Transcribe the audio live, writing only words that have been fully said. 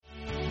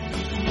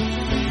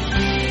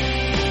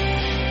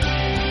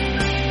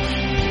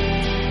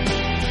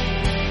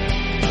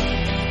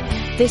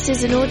This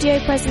is an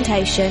audio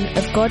presentation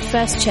of God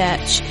First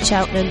Church,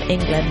 Cheltenham,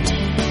 England.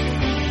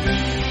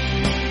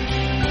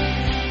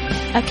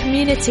 A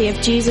community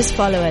of Jesus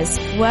followers,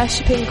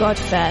 worshipping God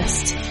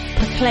first,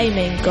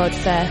 proclaiming God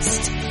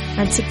first,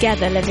 and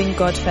together living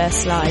God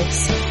first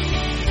lives.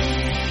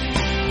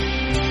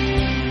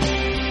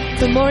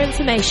 For more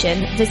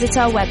information, visit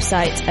our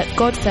website at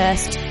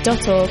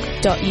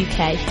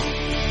godfirst.org.uk.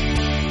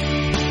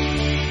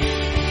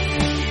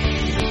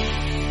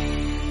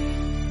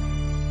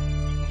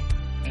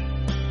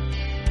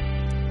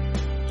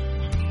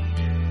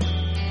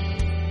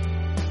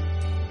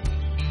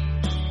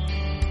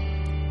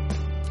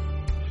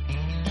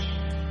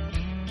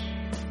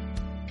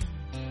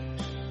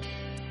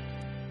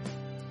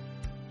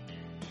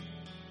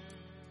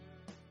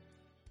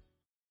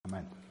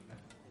 Amen.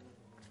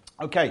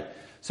 Okay,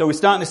 so we're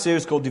starting a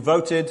series called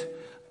Devoted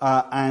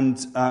and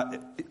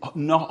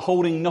not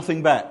holding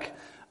nothing back.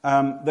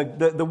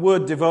 The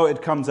word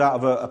devoted comes out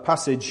of a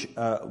passage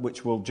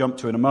which we'll jump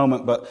to in a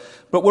moment, but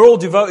we're all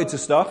devoted to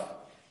stuff.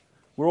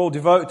 We're all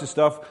devoted to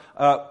stuff.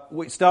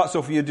 It starts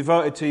off, you're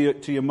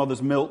devoted to your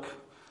mother's milk.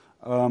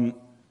 You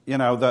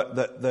know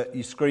that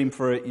you scream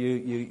for it.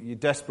 You're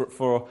desperate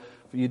for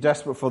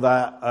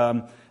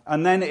that.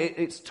 And then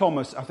it's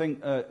Thomas. I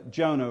think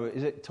Jonah.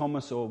 Is it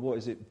Thomas or what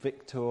is it?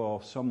 Victor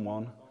or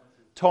someone?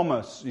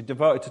 Thomas. You're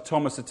devoted to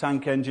Thomas the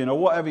Tank Engine or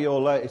whatever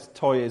your latest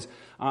toy is.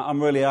 I'm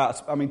really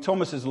out. I mean,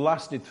 Thomas has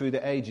lasted through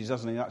the ages,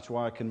 hasn't he? That's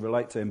why I can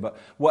relate to him. But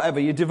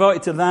whatever, you're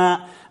devoted to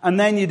that, and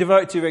then you're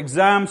devoted to your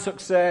exam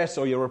success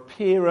or your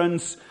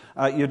appearance.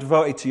 You're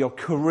devoted to your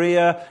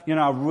career. You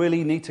know, I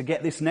really need to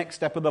get this next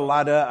step of the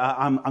ladder.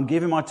 I'm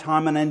giving my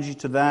time and energy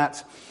to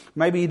that.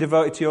 Maybe you're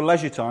devoted to your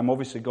leisure time.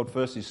 Obviously, God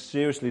First is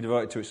seriously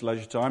devoted to its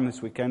leisure time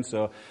this weekend,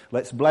 so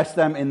let's bless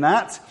them in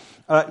that.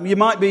 You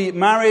might be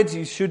married.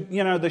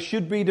 There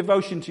should be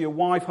devotion to your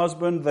wife,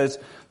 husband.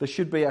 There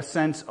should be a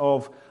sense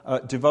of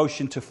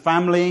devotion to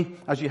family.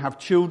 As you have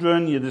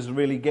children, there's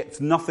really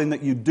nothing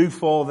that you do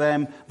for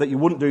them that you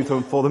wouldn't do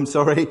for them.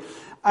 Sorry.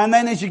 And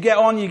then as you get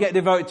on, you get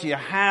devoted to your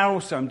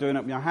house. I'm doing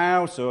up your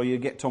house, or you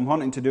get Tom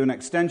Hunting to do an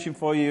extension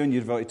for you, and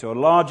you're devoted to a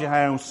larger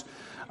house.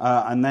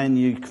 And then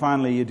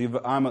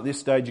I'm at this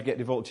stage, you get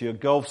devoted to your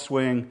golf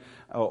swing,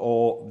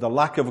 or the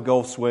lack of a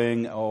golf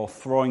swing, or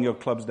throwing your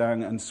clubs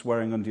down and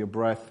swearing under your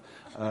breath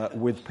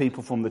with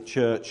people from the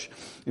church.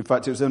 In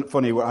fact, it was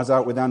funny, I was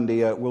out with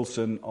Andy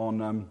Wilson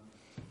on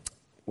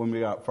when we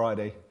were out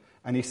Friday,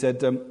 and he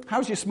said,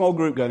 how's your small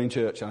group going in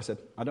church? And I said,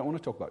 I don't want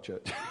to talk about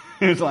church.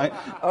 He was like,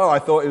 I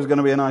thought it was going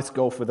to be a nice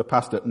golf with the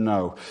pastor.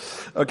 No.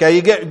 Okay,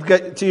 you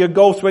get to your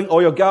golf swing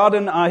or your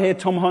garden. I hear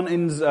Tom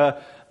Hunting's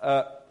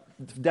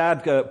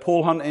dad,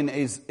 Paul Hunting,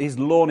 his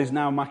lawn is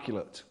now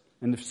immaculate,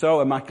 and so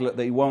immaculate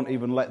that he won't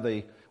even let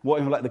the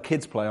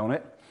kids play on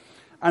it.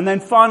 And then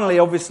finally,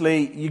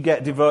 obviously, you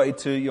get devoted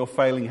to your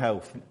failing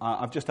health.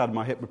 I've just had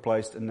my hip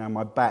replaced, and now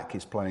my back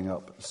is playing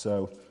up.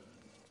 So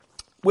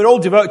we're all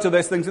devoted to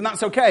those things, and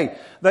that's okay.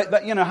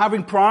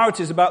 Having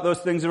priorities about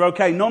those things are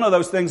okay. None of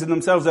those things in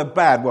themselves are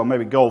bad. Well,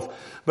 maybe golf,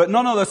 but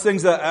none of those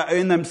things that are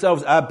in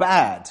themselves are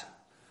bad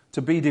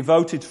to be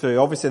devoted to.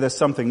 Obviously, there's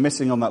something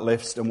missing on that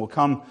list, and we'll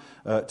come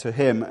to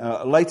him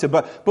later.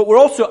 But we're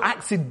also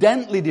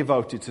accidentally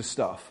devoted to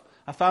stuff.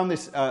 I found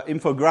this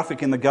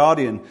infographic in The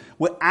Guardian.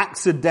 We're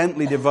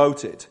accidentally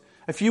devoted.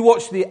 If you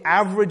watch the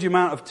average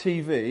amount of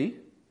TV,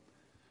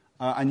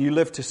 and you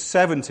live to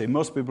 70,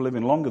 most people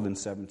living longer than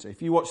 70.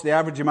 If you watch the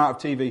average amount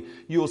of TV,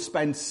 you'll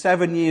spend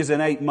 7 years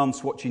and 8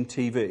 months watching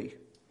TV.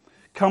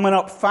 Coming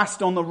up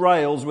fast on the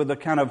rails with the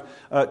kind of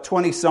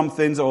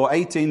 20-somethings or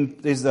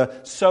 18 is the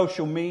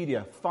social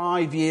media.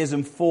 5 years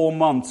and 4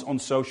 months on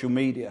social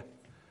media.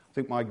 I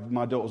think my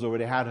daughter's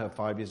already had her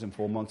 5 years and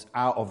 4 months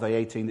out of the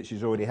 18 that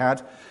she's already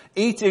had.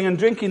 Eating and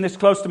drinking, this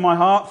close to my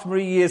heart,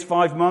 3 years,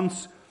 5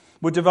 months.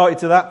 We're devoted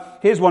to that.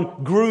 Here's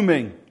one,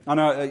 grooming. I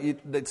know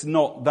it's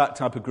not that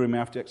type of grooming. I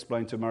have to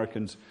explain to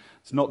Americans.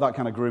 It's not that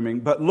kind of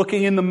grooming. But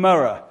looking in the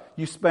mirror,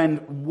 you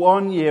spend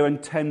 1 year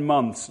and 10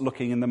 months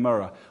looking in the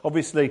mirror.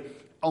 Obviously,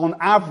 on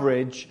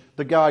average,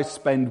 the guys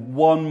spend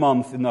 1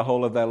 month in the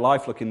whole of their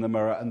life looking in the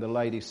mirror, and the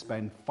ladies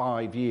spend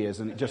 5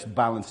 years, and it just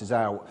balances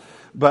out.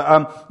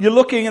 But you're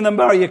looking in the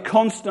mirror, you're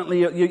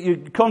constantly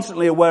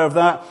aware of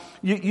that.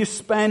 You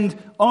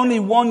spend only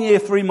 1 year,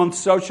 3 months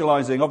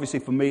socializing.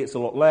 Obviously, for me, it's a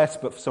lot less,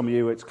 but for some of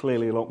you, it's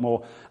clearly a lot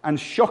more. And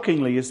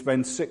shockingly, you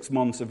spend 6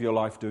 months of your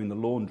life doing the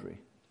laundry.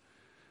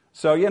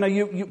 So,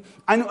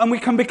 and we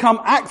can become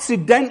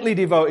accidentally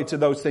devoted to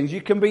those things. You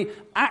can be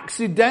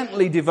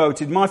accidentally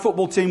devoted. My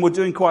football team were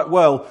doing quite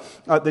well.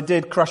 They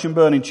did crash and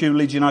burn in true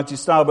Leeds United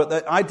style,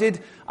 but I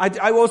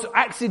was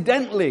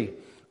accidentally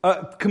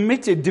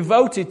committed,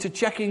 devoted to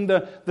checking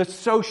the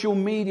social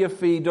media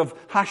feed of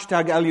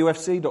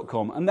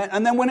 #LUFC.com. And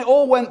then when it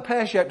all went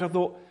pear-shaped, I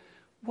thought,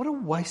 what a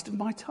waste of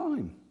my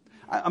time.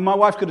 And my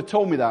wife could have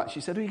told me that.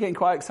 She said, you're getting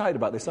quite excited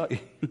about this, aren't you?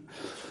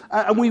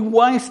 And we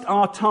waste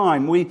our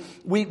time. We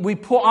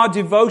put our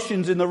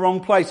devotions in the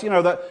wrong place.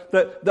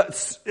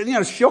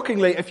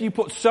 Shockingly, if you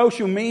put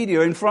social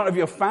media in front of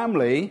your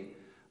family,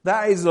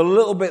 That is a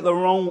little bit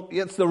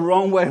it's the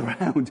wrong way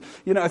around.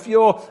 You know, if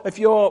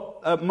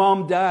your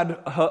mom,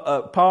 dad,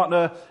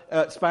 partner,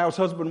 spouse,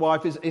 husband,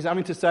 wife is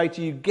having to say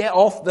to you, get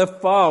off the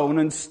phone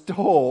and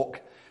stalk,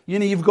 you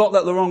know, you've got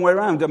that the wrong way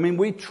around. I mean,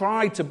 we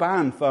tried to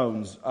ban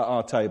phones at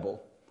our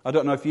table. I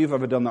don't know if you've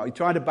ever done that. We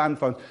tried to ban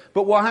phones.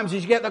 But what happens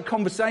is you get that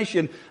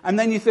conversation and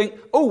then you think,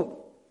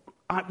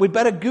 we'd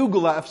better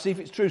Google that and see if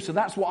it's true. So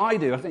that's what I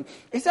do. I think,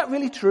 is that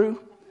really true?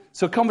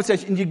 So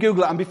conversation, and you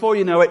Google it, and before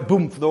you know it,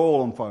 boom, they're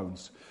all on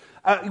phones.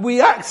 We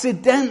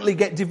accidentally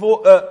get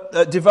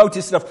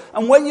devoted stuff.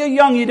 And when you're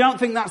young, you don't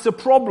think that's a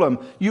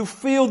problem. You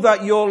feel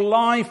that your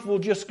life will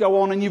just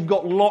go on and you've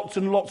got lots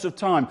and lots of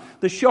time.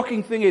 The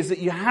shocking thing is that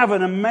you've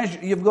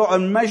got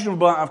an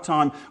immeasurable amount of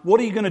time.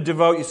 What are you going to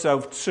devote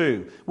yourself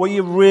to? What are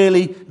you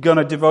really going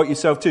to devote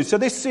yourself to? So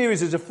this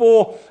series is a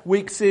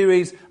 4-week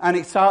series, and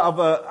it's out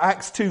of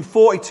Acts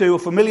 2:42, a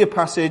familiar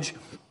passage.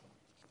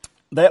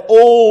 They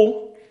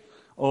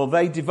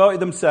devoted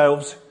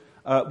themselves.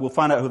 We'll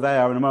find out who they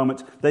are in a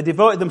moment. They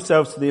devoted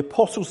themselves to the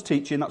apostles'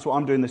 teaching, that's what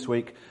I'm doing this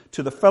week,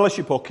 to the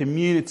fellowship or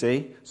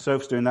community,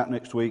 Soph's doing that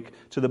next week,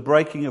 to the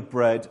breaking of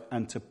bread,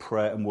 and to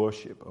prayer and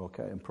worship,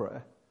 and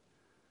prayer.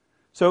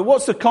 So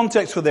what's the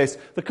context for this?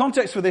 The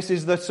context for this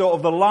is the sort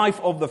of the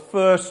life of the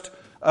first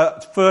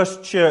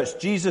church.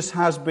 Jesus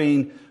has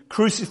been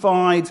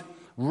crucified,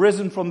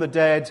 risen from the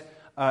dead,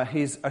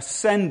 he's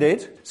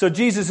ascended. So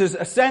Jesus has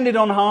ascended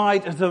on high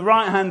to the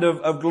right hand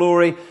of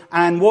glory.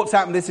 And what's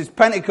happened, this is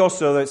Pentecost,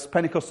 so it's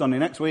Pentecost Sunday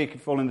next week, if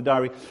you fall in the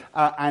diary.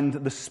 And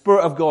the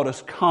Spirit of God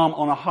has come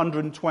on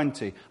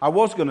 120. I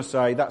was going to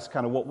say that's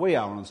kind of what we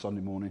are on a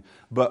Sunday morning.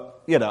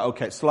 But,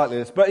 it's slightly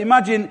this. But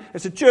imagine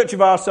it's a church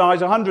of our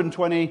size,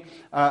 120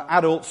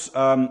 adults,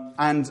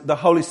 and the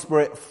Holy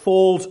Spirit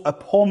falls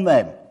upon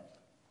them.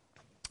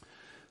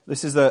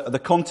 This is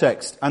the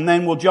context, and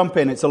then we'll jump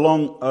in. It's a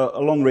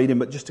long reading,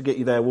 but just to get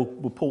you there,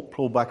 we'll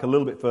pull back a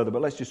little bit further.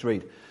 But let's just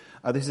read.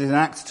 This is in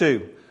Acts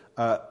 2.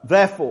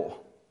 Therefore,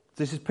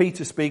 this is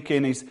Peter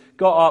speaking. He's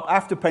got up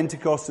after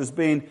Pentecost. There's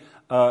been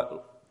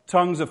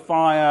tongues of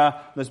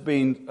fire. There's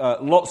been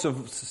lots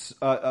of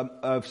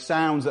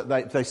sounds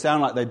that they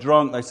sound like they're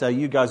drunk. They say,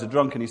 "You guys are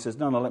drunk," and he says,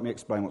 "No, let me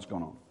explain what's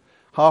going on."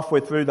 Halfway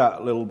through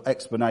that little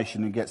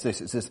explanation, he gets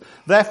this. It says,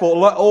 "Therefore,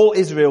 let all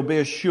Israel be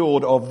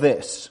assured of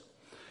this.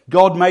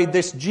 God made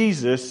this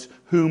Jesus,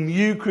 whom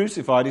you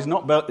crucified," he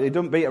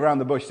doesn't beat around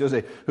the bush, does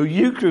he? "Who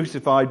you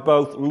crucified,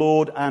 both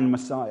Lord and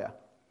Messiah."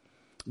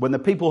 When the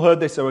people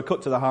heard this, they were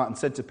cut to the heart and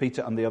said to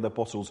Peter and the other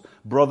apostles,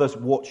 "Brothers,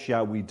 what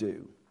shall we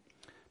do?"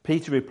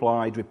 Peter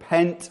replied,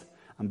 "Repent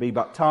and be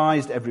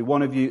baptized, every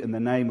one of you, in the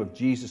name of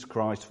Jesus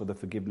Christ for the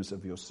forgiveness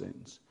of your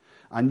sins.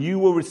 And you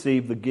will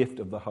receive the gift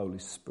of the Holy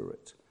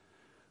Spirit.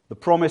 The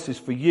promise is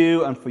for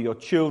you and for your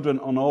children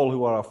and all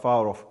who are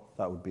afar off,"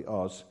 that would be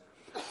us,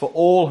 "for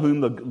all whom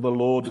the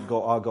Lord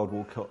our God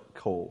will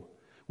call."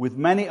 With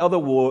many other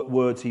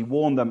words he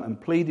warned them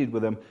and pleaded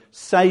with them,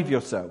 "Save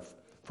yourself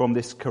from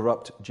this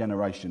corrupt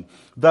generation."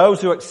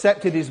 Those who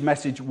accepted his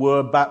message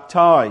were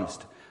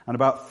baptized, and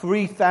about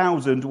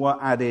 3,000 were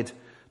added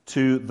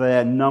to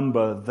their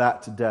number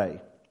that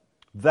day.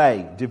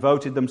 They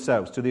devoted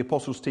themselves to the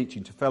apostles'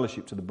 teaching, to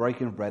fellowship, to the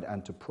breaking of bread,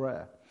 and to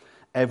prayer.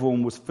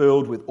 Everyone was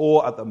filled with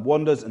awe at the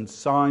wonders and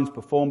signs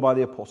performed by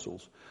the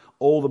apostles.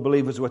 All the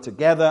believers were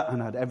together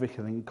and had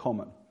everything in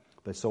common.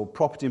 They sold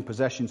property and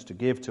possessions to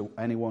give to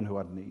anyone who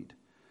had need.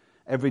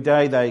 Every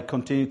day they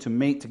continued to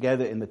meet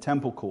together in the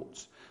temple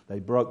courts. They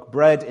broke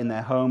bread in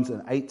their homes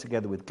and ate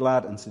together with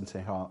glad and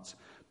sincere hearts,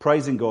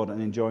 praising God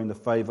and enjoying the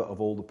favor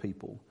of all the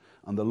people.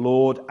 And the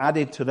Lord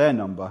added to their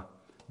number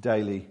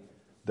daily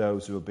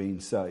those who were being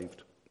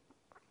saved.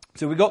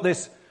 So we got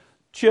this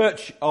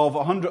church of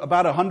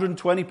about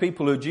 120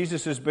 people who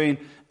Jesus has been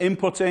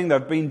inputting.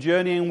 They've been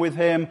journeying with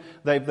him.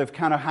 They've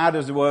kind of had,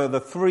 as it were, the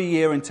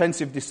 3-year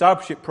intensive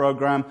discipleship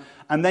program.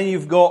 And then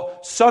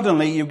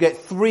suddenly you get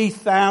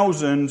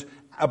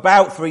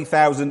about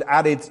 3,000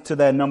 added to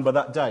their number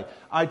that day.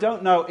 I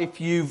don't know if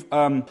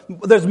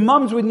there's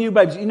mums with new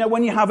babies. You know,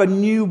 when you have a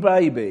new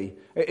baby,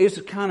 it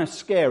is kind of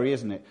scary,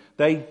 isn't it?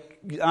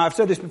 I've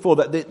said this before,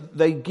 that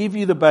they give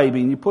you the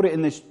baby and you put it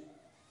in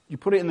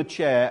the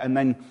chair, and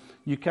then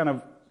you kind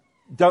of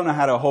don't know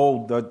how to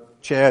hold the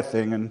chair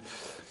thing, and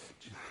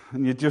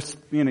you just,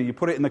 you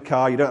put it in the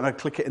car, you don't know how to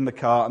click it in the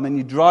car, and then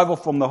you drive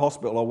off from the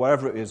hospital or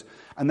wherever it is,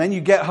 and then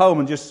you get home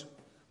and just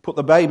put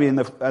the baby and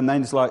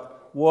then it's like,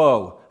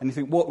 whoa, and you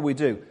think, what do we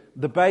do?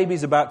 The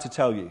baby's about to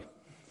tell you.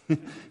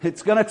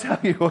 It's going to tell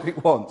you what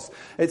it wants.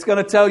 It's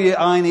going to tell you,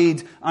 I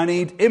need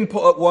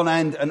input at one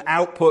end and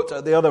output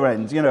at the other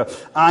end.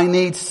 I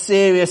need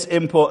serious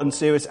input and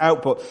serious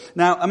output.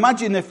 Now,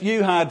 imagine if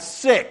you had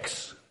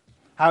 6.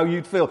 How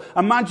you'd feel.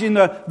 Imagine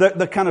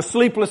the kind of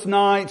sleepless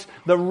nights,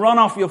 the run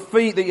off your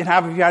feet that you'd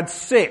have if you had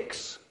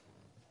 6.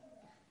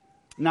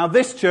 Now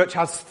this church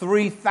has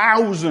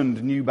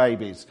 3,000 new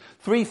babies.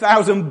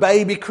 3,000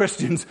 baby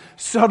Christians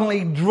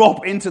suddenly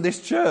drop into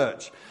this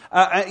church.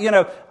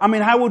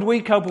 How would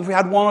we cope if we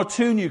had 1 or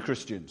 2 new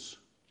Christians?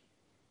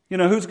 You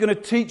know, who's going to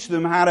teach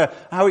them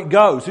how it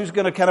goes? Who's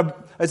going to kind of,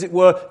 as it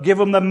were, give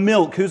them the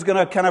milk? Who's going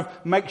to kind of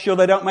make sure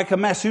they don't make a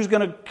mess? Who's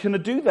going to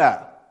do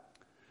that?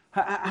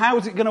 How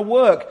is it going to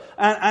work?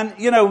 And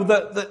you know,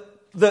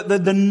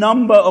 the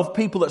number of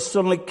people that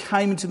suddenly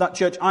came into that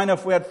church. I know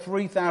if we had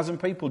 3,000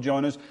 people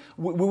join us,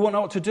 we wouldn't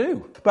know what to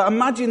do. But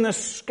imagine the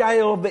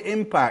scale of the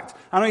impact.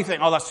 I know you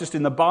think, oh, that's just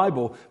in the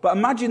Bible. But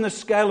imagine the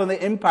scale and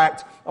the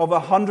impact of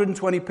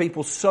 120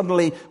 people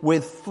suddenly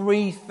with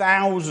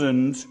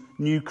 3,000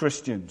 new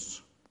Christians.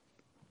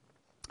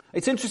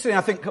 It's interesting,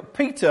 I think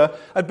Peter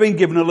had been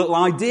given a little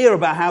idea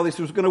about how this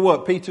was going to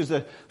work. Peter's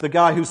the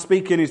guy who's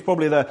speaking, he's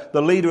probably the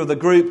leader of the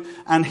group,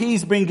 and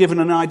he's been given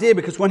an idea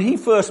because when he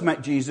first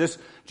met Jesus,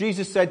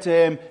 Jesus said to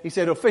him, he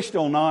said, I fished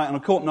all night and I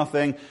caught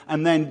nothing,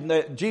 and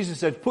then Jesus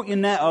said, put your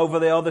net over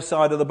the other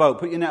side of the boat,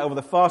 put your net over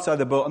the far side of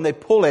the boat, and they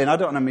pull in, I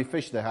don't know how many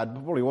fish they had,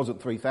 probably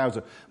wasn't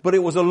 3,000, but it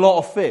was a lot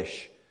of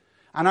fish.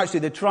 And actually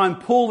they try and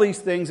pull these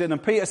things in,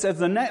 and Peter says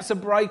the nets are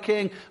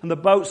breaking and the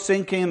boat's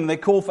sinking, and they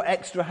call for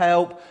extra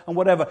help and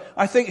whatever.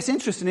 I think it's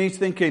interesting, he's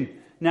thinking,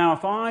 now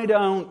if I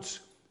don't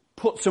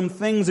put some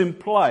things in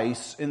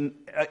place in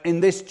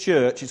this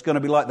church, it's going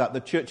to be like that.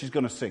 The church is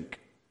going to sink.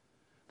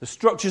 The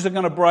structures are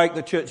going to break,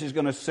 the church is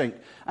going to sink.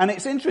 And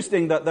it's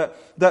interesting that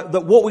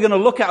what we're going to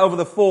look at over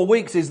the 4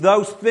 weeks is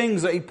those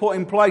things that he put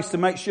in place to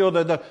make sure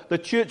that the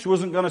church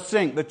wasn't going to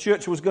sink. The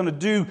church was going to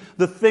do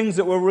the things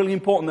that were really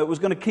important, that was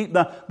going to keep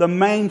the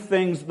main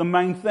things the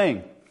main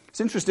thing. It's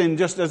interesting,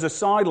 just as a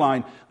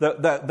sideline,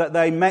 that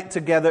they met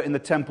together in the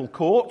temple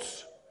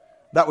courts.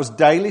 That was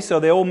daily, so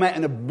they all met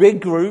in a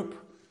big group.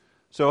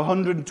 So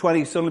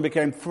 120 suddenly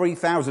became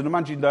 3,000.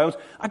 Imagine those.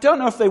 I don't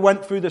know if they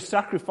went through the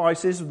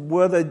sacrifices.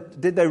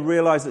 Did they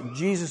realize that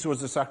Jesus was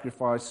the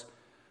sacrifice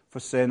for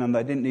sin and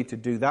they didn't need to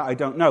do that? I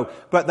don't know.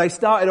 But they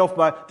started off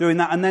by doing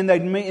that, and then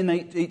they'd meet in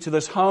each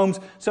other's homes.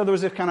 So there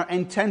was a kind of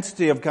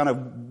intensity of kind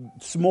of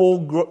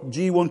small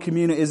G1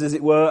 communities, as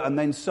it were, and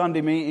then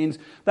Sunday meetings.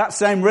 That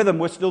same rhythm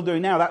we're still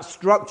doing now. That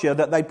structure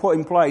that they put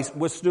in place,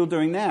 we're still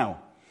doing now.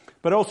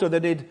 But also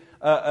they did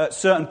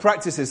certain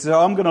practices. So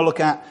I'm going to look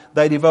at,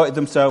 they devoted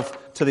themselves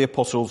to the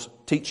apostles'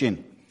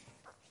 teaching.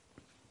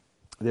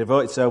 They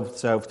devoted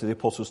themselves to the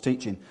apostles'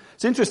 teaching.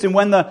 It's interesting,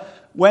 when the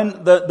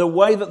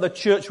way that the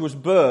church was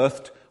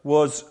birthed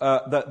was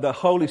that the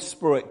Holy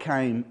Spirit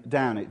came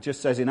down. It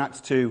just says in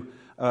Acts 2,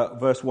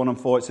 verse 1 and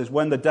 4, it says,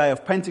 when the day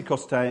of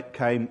Pentecost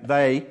came,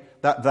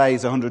 that day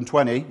is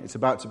 120, it's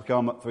about to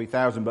become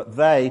 3,000, but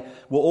they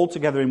were all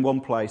together in one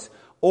place.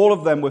 All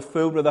of them were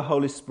filled with the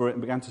Holy Spirit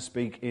and began to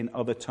speak in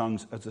other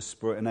tongues as the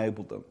Spirit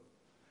enabled them.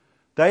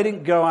 They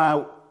didn't go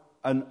out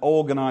and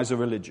organize a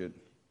religion.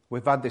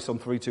 We've had this on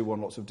 321,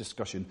 lots of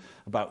discussion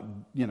about,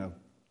 you know,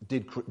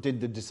 did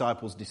the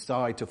disciples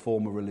decide to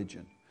form a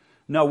religion?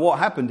 No, what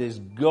happened is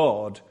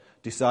God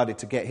decided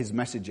to get his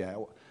message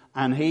out,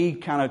 and he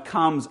kind of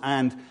comes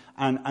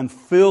and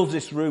fills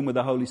this room with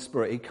the Holy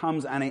Spirit. He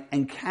comes and he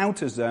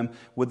encounters them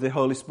with the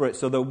Holy Spirit.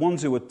 So the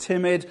ones who were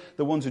timid,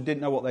 the ones who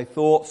didn't know what they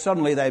thought,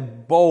 suddenly they're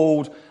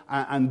bold,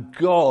 and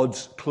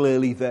God's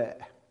clearly there.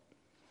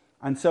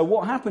 And so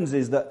what happens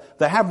is that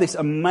they have this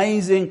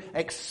amazing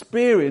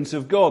experience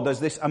of God. There's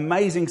this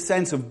amazing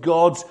sense of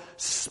God's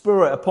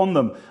Spirit upon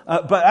them.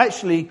 But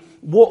actually,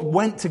 what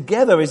went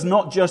together is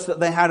not just that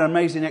they had an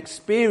amazing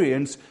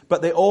experience,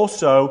 but they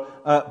also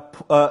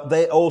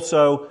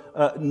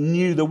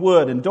knew the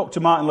Word. And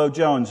Dr. Martin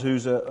Lloyd-Jones,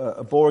 who's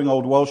a boring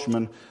old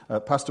Welshman,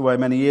 passed away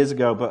many years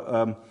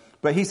ago,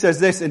 but he says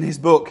this in his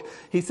book.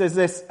 He says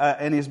this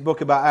in his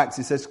book about Acts.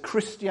 He says,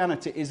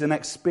 Christianity is an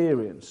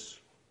experience.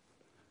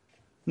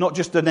 Not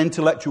just an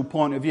intellectual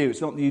point of view. It's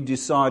not that you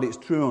decide it's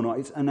true or not.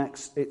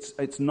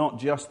 It's not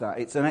just that.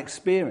 It's an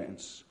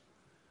experience.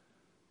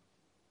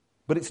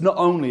 But it's not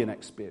only an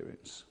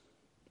experience.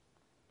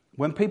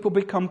 When people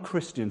become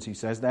Christians, he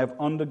says, they have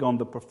undergone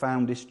the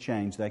profoundest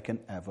change they can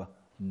ever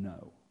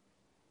know.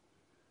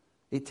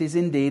 It is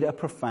indeed a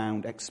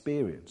profound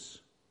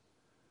experience.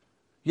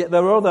 Yet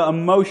there are other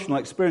emotional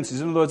experiences.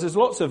 In other words, there's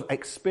lots of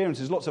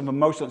experiences, lots of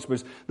emotional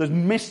experiences. There's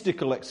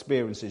mystical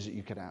experiences that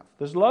you can have.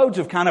 There's loads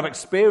of kind of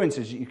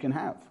experiences that you can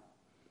have.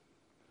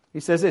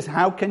 He says this,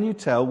 how can you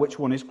tell which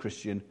one is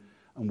Christian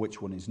and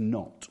which one is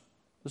not?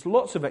 There's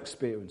lots of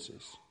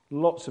experiences.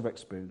 Lots of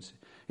experiences.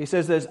 He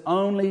says there's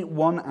only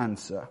one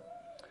answer,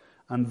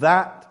 and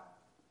that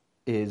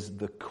is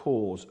the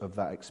cause of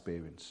that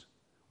experience.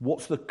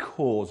 What's the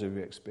cause of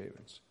your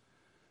experience?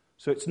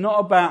 So it's not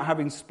about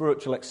having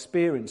spiritual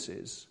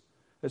experiences.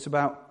 It's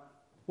about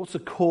what's the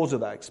cause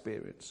of that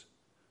experience.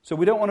 So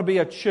we don't want to be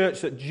a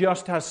church that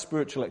just has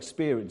spiritual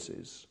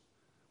experiences.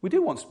 We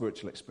do want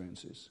spiritual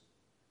experiences.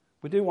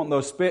 We do want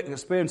those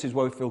experiences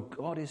where we feel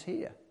God is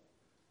here.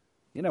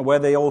 You know, where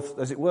they all,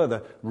 as it were,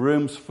 the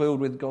room's filled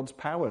with God's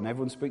power and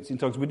everyone speaks in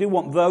tongues. We do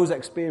want those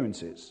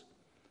experiences.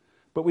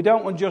 But we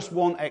don't just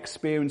want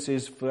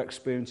experiences for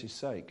experience's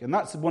sake. And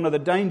that's one of the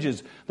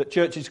dangers, that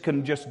churches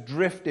can just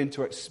drift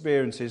into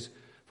experiences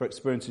for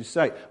experience's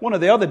sake. One of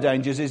the other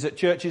dangers is that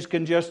churches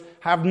can just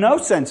have no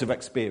sense of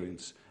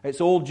experience. It's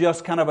all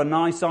just kind of a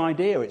nice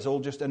idea. It's all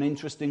just an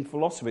interesting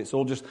philosophy. It's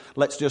all just,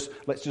 let's just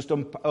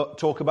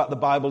talk about the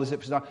Bible as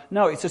if it's not.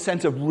 No, it's a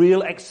sense of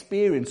real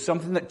experience,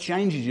 something that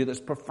changes you, that's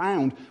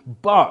profound.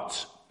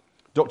 But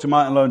Dr.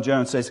 Martin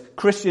Lloyd-Jones says,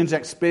 Christians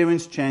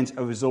experience change as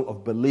a result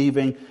of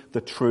believing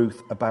the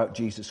truth about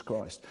Jesus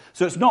Christ.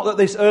 So it's not that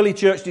this early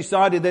church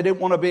decided they didn't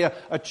want to be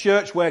a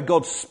church where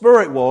God's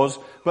Spirit was,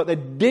 but they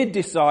did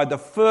decide the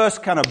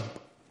first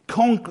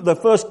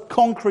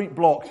concrete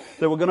block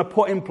that we're going to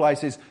put in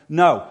place is,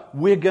 no,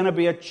 we're going to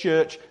be a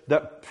church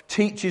that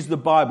teaches the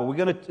Bible. We're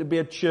going to be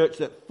a church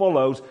that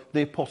follows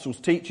the apostles'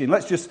 teaching.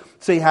 Let's just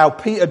see how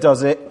Peter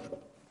does it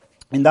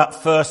in that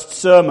first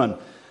sermon.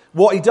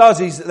 What he does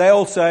is they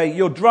all say,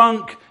 you're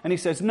drunk. And he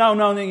says, no,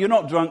 you're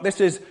not drunk. This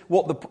is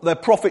what the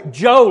prophet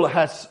Joel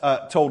has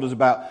told us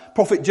about.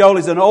 Prophet Joel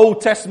is an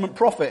Old Testament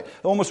prophet.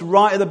 Almost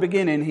right at the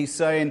beginning, he's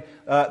saying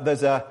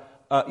this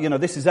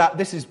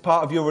is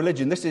part of your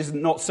religion. This is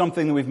not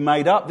something that we've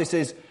made up. This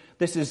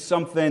is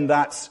something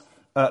that's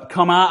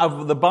come out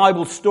of the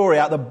Bible story,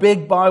 out of the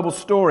big Bible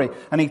story.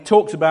 And he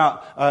talks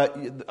about,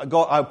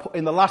 God,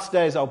 in the last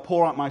days I'll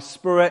pour out my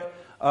Spirit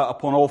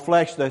upon all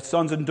flesh. Their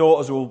sons and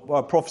daughters will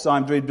prophesy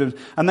and dream dreams.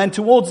 And then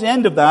towards the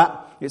end of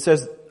that, it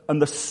says, and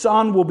the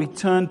sun will be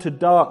turned to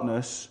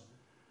darkness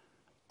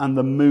and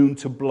the moon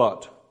to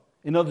blood.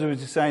 In other words,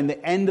 he's saying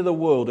the end of the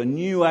world, a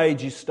new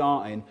age is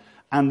starting,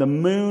 and the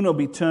sun will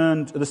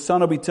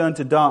be turned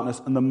to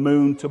darkness and the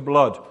moon to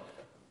blood.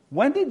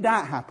 When did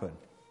that happen?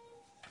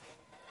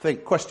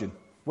 Question.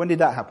 When did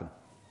that happen?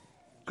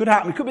 Could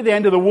happen. It could be the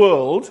end of the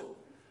world.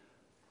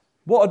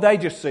 What had they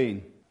just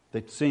seen?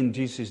 They'd seen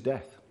Jesus'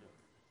 death.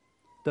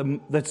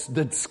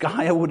 The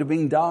sky would have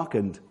been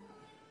darkened.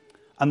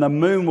 And the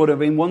moon would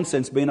have, in one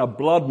sense, been a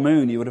blood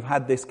moon. You would have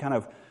had this kind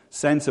of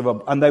sense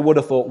and they would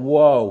have thought,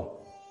 whoa.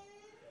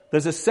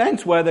 There's a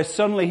sense where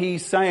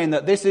he's saying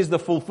that this is the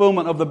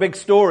fulfillment of the big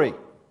story.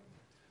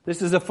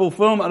 This is a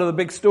fulfillment of the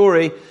big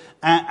story.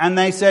 And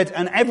they said,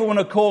 and everyone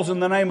who calls on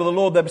the name of the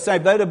Lord, they'll be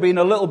saved. They'd have been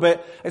a little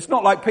bit, it's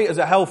not like Peter's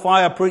a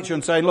hellfire preacher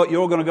and saying, look,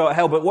 you're all going to go to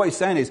hell. But what he's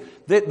saying is,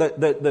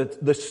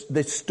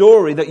 the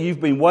story that you've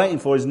been waiting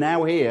for is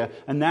now here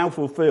and now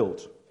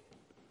fulfilled.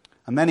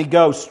 And then he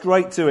goes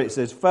straight to it. It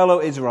says,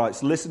 fellow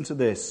Israelites, listen to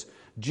this.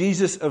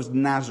 Jesus of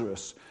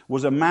Nazareth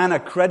was a man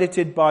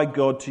accredited by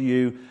God to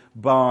you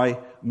by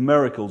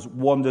miracles,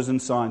 wonders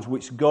and signs,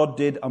 which God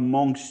did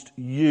amongst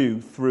you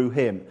through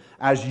him,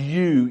 as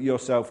you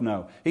yourself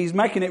know. He's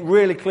making it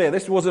really clear.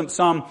 This wasn't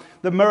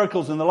the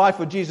miracles in the life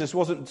of Jesus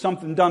wasn't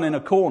something done in a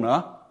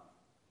corner.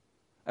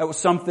 It was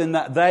something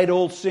that they'd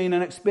all seen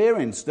and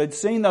experienced. They'd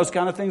seen those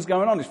kind of things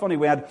going on. It's funny,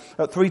 we had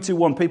at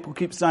 321, people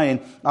keep saying,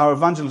 our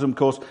evangelism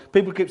course,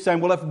 people keep saying,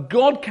 well, if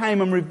God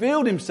came and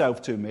revealed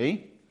himself to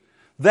me,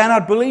 then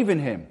I'd believe in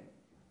him.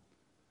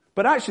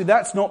 But actually,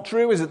 that's not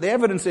true, is it? The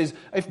evidence is,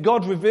 if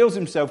God reveals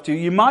himself to you,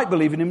 you might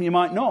believe in him, you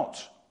might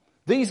not.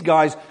 These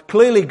guys,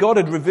 clearly God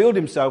had revealed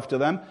himself to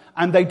them,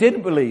 and they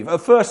didn't believe.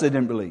 At first, they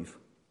didn't believe.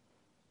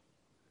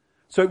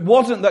 So it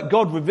wasn't that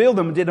God revealed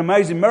them and did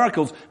amazing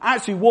miracles.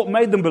 Actually, what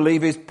made them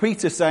believe is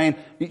Peter saying,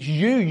 it's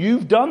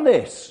you've done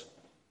this.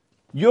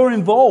 You're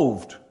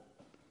involved.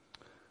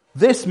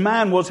 This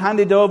man was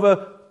handed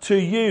over to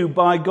you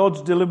by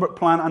God's deliberate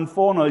plan and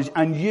foreknowledge,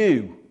 and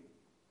you,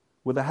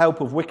 with the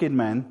help of wicked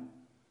men,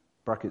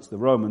 brackets the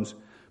Romans,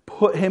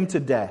 put him to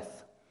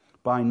death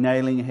by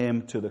nailing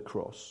him to the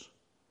cross.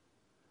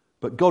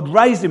 But God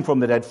raised him from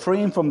the dead,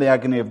 freeing him from the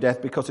agony of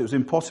death, because it was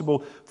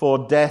impossible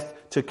for death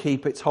to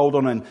keep its hold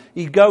on him.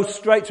 He goes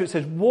straight to it,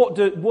 says, what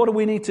do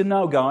we need to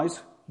know, guys?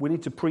 We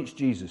need to preach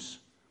Jesus.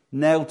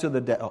 Nailed to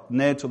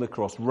the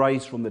cross,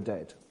 raised from the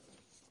dead.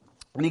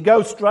 And he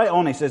goes straight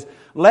on, he says,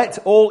 let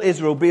all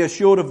Israel be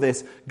assured of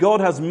this. God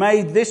has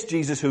made this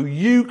Jesus who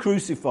you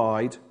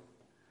crucified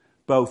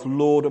both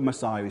Lord and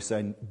Messiah. He's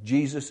saying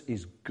Jesus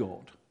is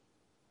God.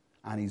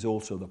 And he's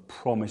also the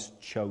promised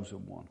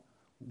chosen one.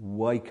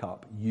 Wake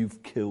up,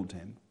 you've killed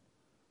him.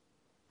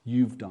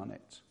 You've done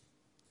it.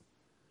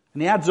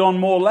 And he adds on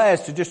more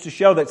layers to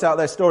show that it's out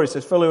their story. He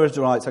says, fellow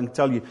Israelites, I can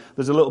tell you,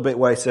 there's a little bit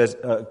where he says,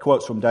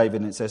 quotes from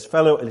David, and it says,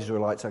 fellow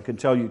Israelites, I can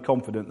tell you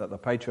confident that the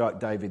patriarch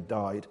David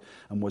died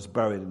and was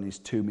buried, and his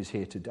tomb is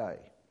here today.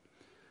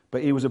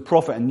 But he was a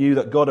prophet and knew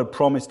that God had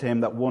promised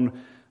him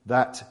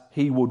that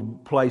he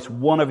would place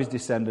one of his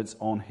descendants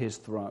on his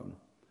throne.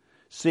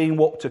 Seeing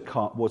what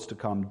was to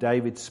come,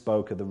 David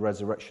spoke of the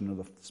resurrection of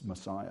the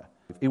Messiah.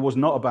 He was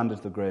not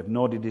abandoned to the grave,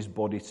 nor did his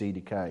body see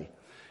decay.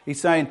 He's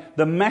saying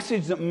the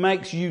message that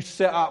makes you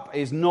sit up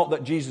is not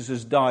that Jesus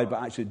has died,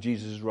 but actually that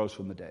Jesus has rose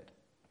from the dead.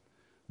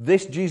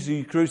 This Jesus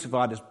you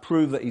crucified has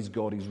proved that he's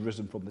God, he's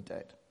risen from the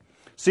dead.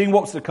 Seeing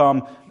what's to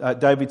come,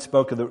 David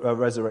spoke of the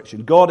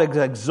resurrection. God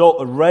has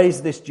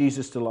raised this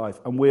Jesus to life,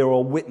 and we are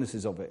all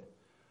witnesses of it.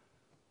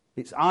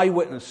 It's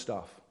eyewitness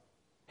stuff.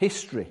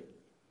 History.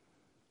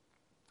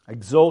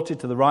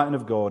 Exalted to the right hand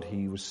of God,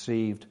 he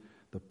received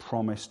the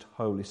promised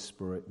Holy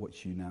Spirit,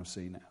 which you now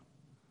see now.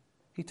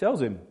 He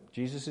tells him,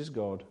 Jesus is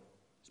God.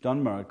 He's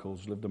done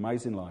miracles, lived an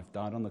amazing life,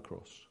 died on the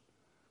cross,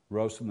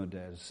 rose from the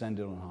dead,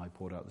 ascended on high,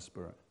 poured out the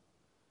Spirit.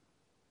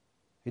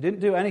 He didn't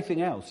do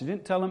anything else. He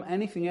didn't tell them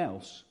anything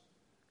else.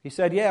 He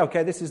said, yeah,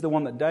 okay, this is the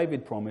one that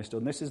David promised,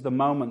 and this is the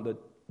moment that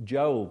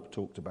Joel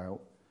talked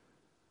about.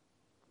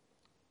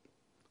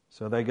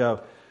 So they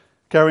go,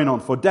 carrying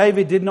on. For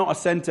David did not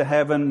ascend to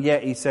heaven,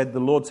 yet he said, the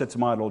Lord said to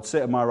my Lord,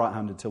 sit at my right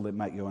hand until they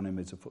make your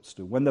enemies a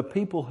footstool. When the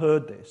people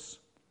heard this,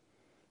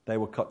 they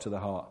were cut to the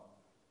heart.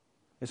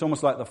 It's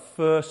almost like the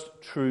first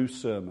true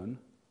sermon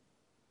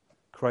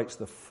creates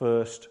the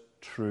first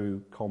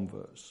true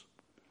converts.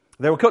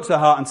 They were cut to the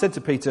heart and said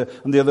to Peter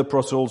and the other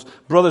apostles,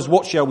 brothers,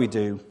 what shall we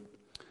do?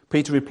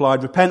 Peter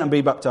replied, repent and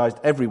be baptized,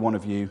 every one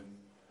of you,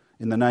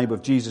 in the name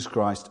of Jesus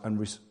Christ and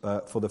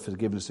for the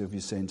forgiveness of your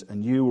sins,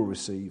 and you will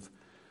receive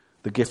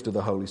the gift of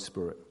the Holy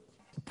Spirit.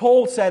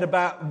 Paul said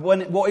about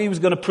what he was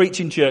going to preach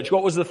in church,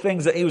 what was the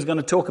things that he was going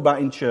to talk about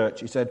in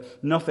church. He said,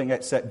 nothing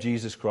except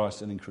Jesus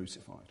Christ and Him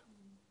crucified.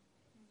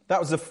 That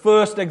was the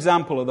first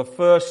example of the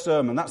first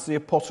sermon. That's the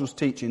apostles'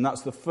 teaching.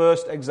 That's the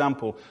first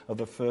example of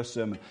the first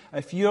sermon.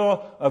 If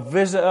you're a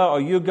visitor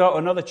or you go to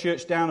another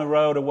church down the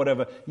road or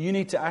whatever, you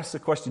need to ask the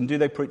question, do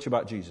they preach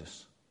about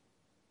Jesus?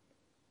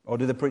 Or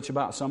do they preach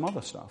about some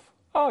other stuff?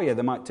 Oh yeah,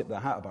 they might tip their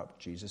hat about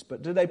Jesus,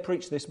 but do they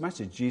preach this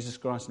message, Jesus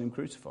Christ and Him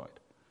crucified?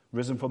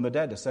 Risen from the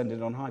dead,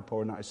 ascended on high,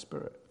 pouring out His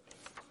Spirit.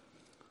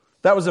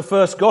 That was the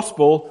first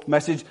gospel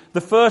message.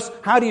 The first,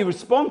 how do you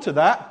respond to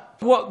that?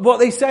 What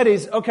they said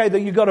is, okay,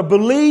 that you've got to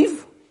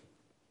believe,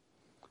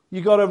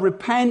 you've got to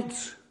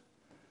repent,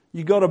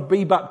 you've got to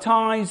be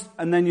baptized,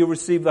 and then you'll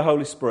receive the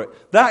Holy Spirit.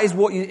 That is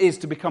what it is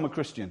to become a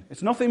Christian.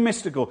 It's nothing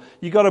mystical.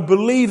 You've got to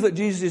believe that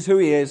Jesus is who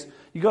He is.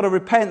 You've got to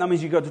repent. That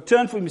means you've got to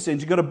turn from your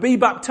sins. You've got to be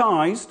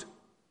baptized.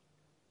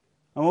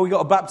 And we've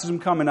got a baptism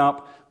coming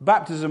up.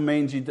 Baptism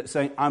means you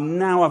saying,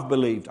 I've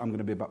believed, I'm going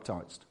to be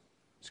baptized.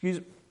 Excuse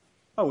me.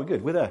 Oh, we're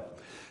good. We're there.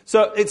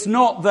 So it's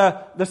not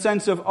the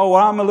sense of, oh,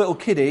 I'm a little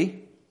kiddie,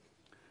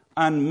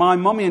 and my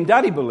mummy and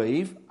daddy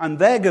believe, and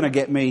they're going to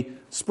get me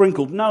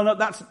sprinkled. No,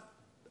 that's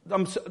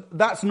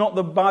not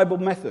the Bible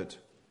method.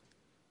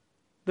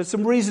 There's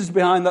some reasons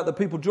behind that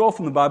people draw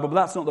from the Bible, but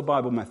that's not the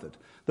Bible method.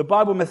 The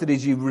Bible method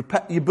is you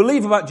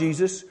believe about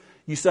Jesus,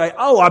 you say,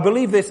 oh, I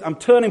believe this, I'm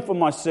turning from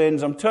my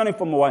sins, I'm turning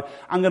from my way,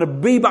 I'm going to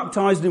be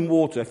baptized in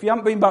water. If you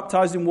haven't been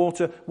baptized in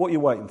water, what are you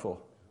waiting for?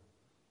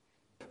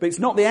 But it's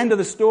not the end of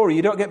the story.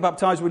 You don't get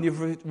baptized when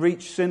you've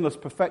reached sinless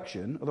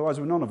perfection, otherwise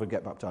none of us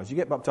get baptized. You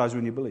get baptized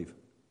when you believe.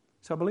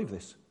 So I believe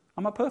this.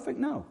 Am I perfect?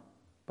 No.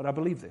 But I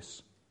believe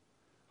this.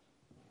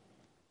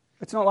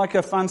 It's not like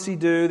a fancy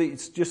do that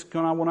it's just,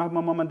 I want to have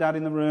my mum and dad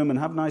in the room and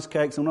have nice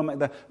cakes and not make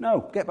that.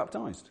 No, get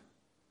baptized.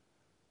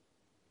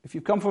 If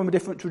you've come from a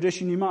different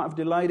tradition, you might have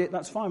delayed it.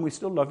 That's fine. We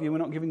still love you. We're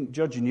not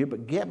judging you,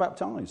 but get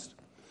baptized.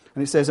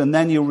 And it says, and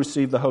then you'll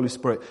receive the Holy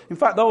Spirit. In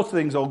fact, those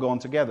things all go on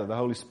together. The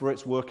Holy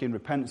Spirit's working,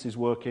 repentance is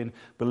working,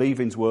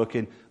 believing's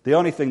working. The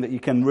only thing that you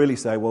can really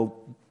say,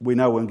 well, we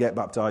know when get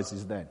baptized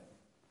is then.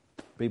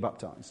 Be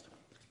baptized.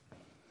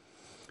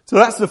 So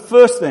that's the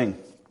first thing.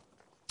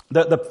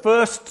 That the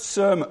first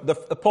sermon, the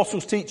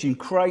apostles' teaching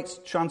creates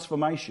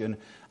transformation,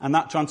 and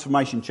that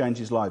transformation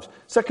changes lives.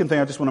 Second thing,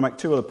 I just want to make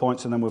two other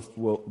points, and then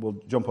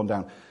we'll jump on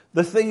down.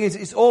 The thing is,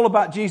 it's all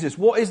about Jesus.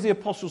 What is the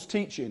apostles'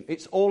 teaching?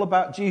 It's all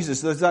about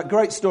Jesus. There's that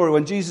great story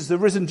when Jesus, the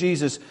risen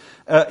Jesus,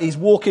 he's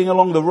walking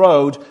along the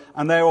road,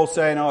 and they're all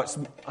saying,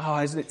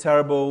 isn't it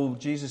terrible?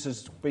 Jesus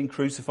has been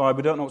crucified.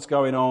 We don't know what's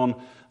going on.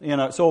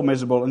 It's all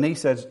miserable. And he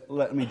says,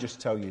 let me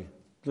just tell you.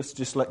 Let's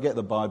just get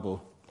the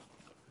Bible.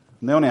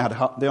 And they only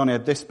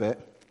had this bit,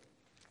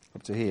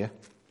 up to here.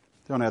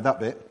 They only had that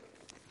bit,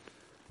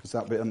 because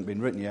that bit hadn't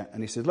been written yet.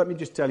 And he said, let me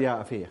just tell you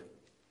out of here.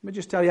 Let me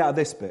just tell you out of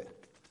this bit.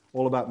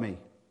 All about me.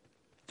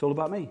 It's all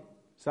about me.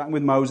 Starting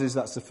with Moses,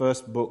 that's the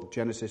first book,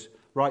 Genesis,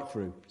 right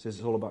through. It says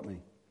it's all about me.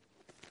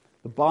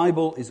 The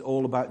Bible is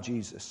all about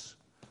Jesus.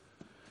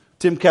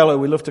 Tim Keller,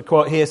 we love to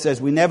quote here,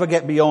 says, we never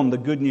get beyond the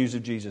good news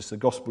of Jesus, the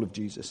gospel of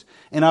Jesus,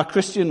 in our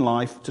Christian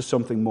life to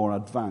something more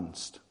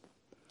advanced.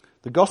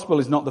 The gospel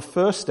is not the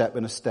first step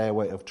in a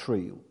stairway of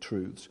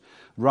truths.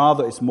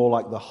 Rather, it's more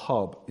like the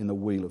hub in the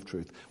wheel of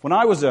truth. When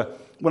I was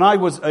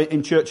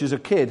in church as a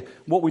kid,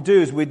 what we'd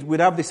do is we'd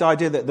have this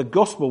idea that the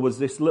gospel was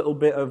this little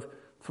bit of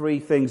 3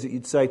 things that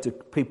you'd say to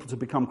people to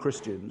become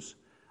Christians.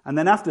 And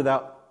then after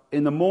that,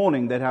 in the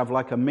morning, they'd have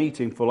like a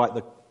meeting for like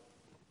the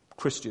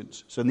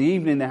Christians. So in the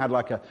evening, they had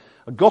like a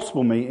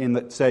gospel meeting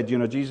that said,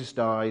 Jesus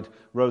died,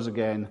 rose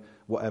again,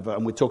 whatever,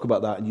 and we'd talk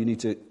about that, and you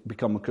need to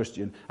become a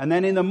Christian. And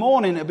then in the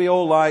morning, it'd be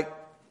all like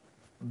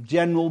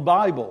general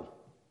Bible.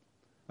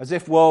 As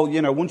if,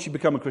 once you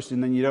become a Christian,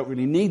 then you don't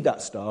really need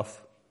that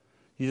stuff.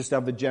 You just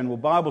have the general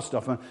Bible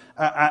stuff.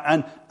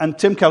 And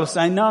Tim Keller's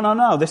saying,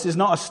 no, this is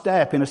not a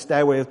step in a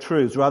stairway of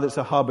truths. Rather, it's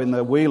a hub in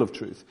the wheel of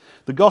truth.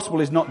 The gospel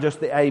is not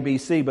just the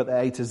ABC, but the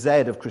A to Z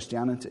of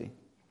Christianity.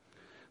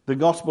 The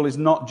gospel is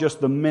not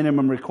just the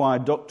minimum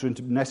required doctrine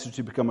necessary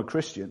to become a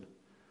Christian,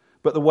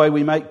 but the way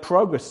we make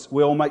progress.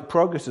 We all make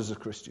progress as a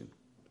Christian.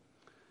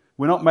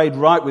 We're not made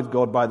right with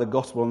God by the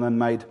gospel and then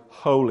made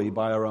holy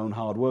by our own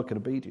hard work and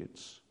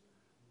obedience.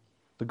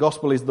 The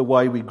gospel is the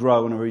way we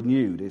grow and are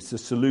renewed. It's the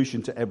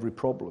solution to every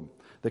problem,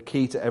 the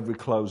key to every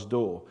closed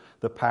door,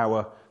 the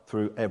power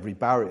through every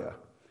barrier.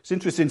 It's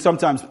interesting,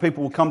 sometimes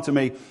people will come to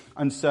me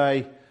and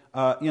say,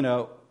 blah,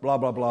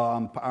 blah,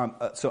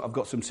 blah, so I've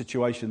got some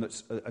situation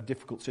that's a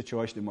difficult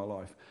situation in my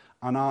life.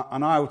 And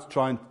I will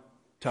try and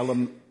tell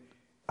them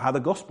how the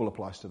gospel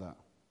applies to that.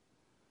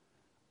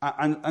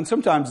 And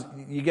sometimes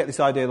you get this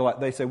idea, like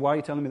they say, why are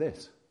you telling me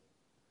this?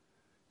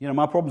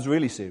 My problem's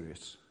really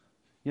serious.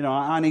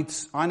 I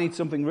need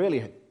something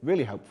really,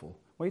 really helpful.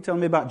 Why are you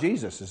telling me about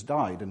Jesus has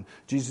died and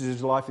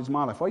Jesus' life is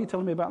my life? Why are you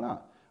telling me about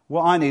that?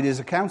 What I need is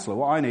a counselor.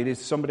 What I need is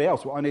somebody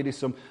else. What I need is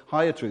some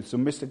higher truth,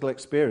 some mystical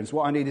experience.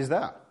 What I need is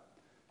that.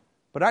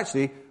 But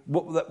actually,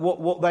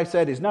 what they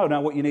said is, no,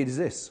 what you need is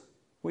this.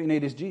 What you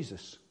need is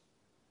Jesus.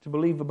 To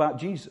believe about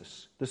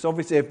Jesus. There's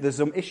obviously, if there's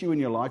some issue in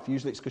your life,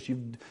 usually it's because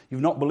you've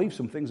not believed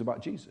some things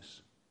about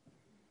Jesus.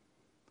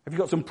 If you've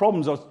got some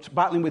problems or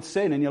battling with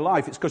sin in your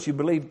life, it's because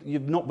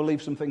you've not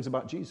believed some things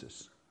about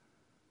Jesus.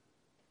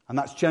 And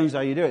that's changed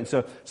how you do it.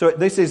 So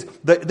this is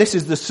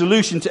the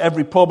solution to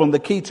every problem, the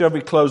key to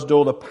every closed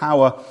door, the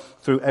power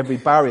through every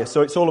barrier.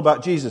 So it's all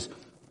about Jesus.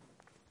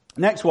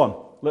 Next one,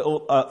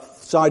 little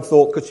side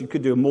thought, because you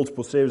could do a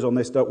multiple series on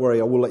this. Don't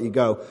worry, I will let you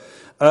go.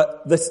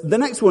 The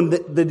next one,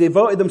 they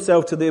devoted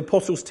themselves to the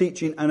apostles'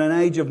 teaching and an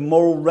age of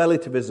moral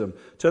relativism.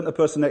 Turn to the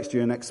person next to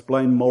you and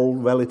explain moral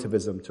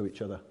relativism to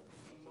each other.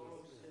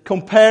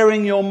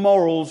 Comparing your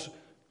morals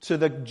to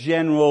the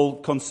general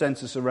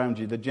consensus around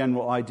you, the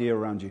general idea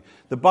around you.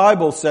 The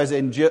Bible says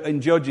in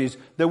Judges,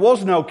 there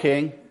was no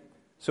king,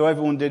 so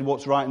everyone did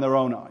what's right in their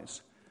own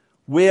eyes.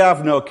 We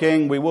have no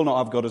king, we will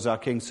not have God as our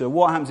king. So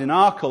what happens in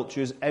our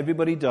culture is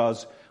everybody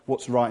does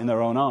what's right in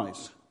their own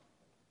eyes.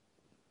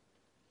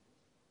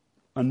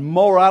 And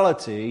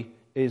morality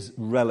is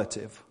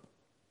relative.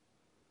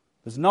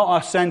 There's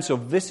not a sense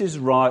of this is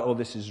right or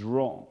this is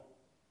wrong.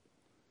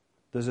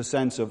 There's a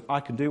sense of I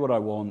can do what I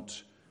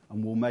want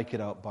and we'll make it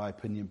up by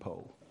opinion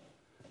poll.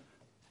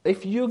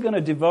 If you're going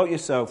to devote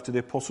yourself to the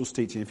apostles'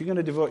 teaching, if you're going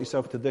to devote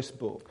yourself to this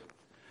book,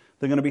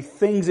 there are going to be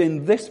things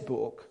in this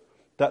book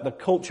that the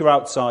culture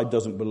outside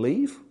doesn't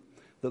believe,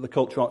 that the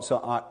culture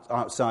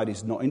outside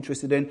is not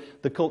interested in.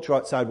 The culture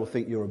outside will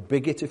think you're a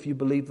bigot if you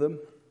believe them.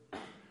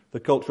 The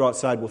culture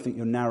outside will think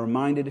you're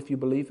narrow-minded if you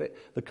believe it.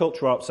 The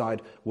culture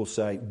outside will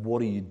say,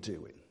 what are you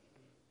doing?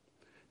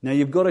 Now,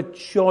 you've got a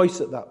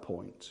choice at that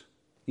point.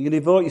 You can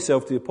devote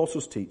yourself to the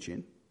apostles'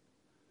 teaching,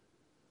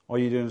 or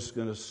you're just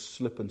going to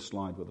slip and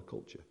slide with the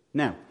culture.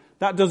 Now,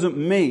 that doesn't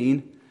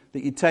mean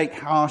that you take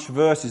harsh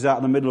verses out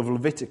of the middle of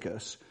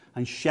Leviticus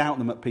and shout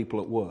them at people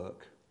at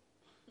work.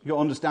 You've got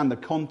to understand the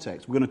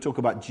context. We're going to talk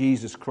about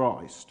Jesus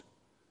Christ.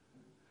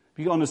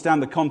 You've got to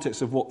understand the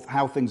context of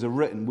how things are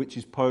written, which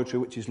is poetry,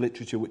 which is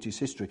literature, which is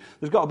history.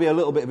 There's got to be a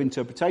little bit of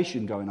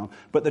interpretation going on.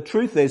 But the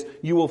truth is,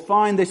 you will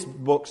find this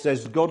book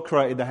says God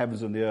created the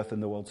heavens and the earth,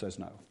 and the world says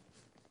no.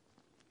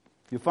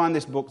 You'll find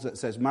this book that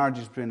says marriage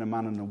is between a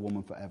man and a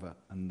woman forever,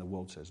 and the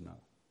world says no.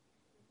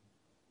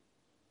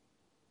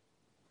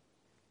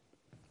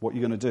 What are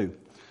you going to do?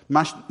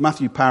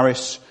 Matthew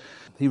Parris,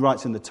 he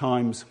writes in the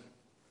Times,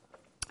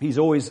 he's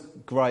always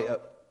great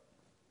at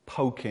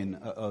poking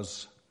at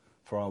us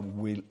for our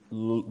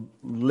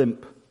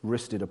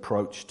limp-wristed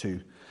approach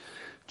to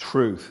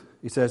truth.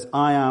 He says,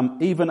 I am,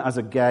 even as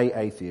a gay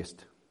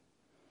atheist,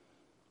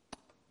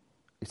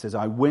 he says,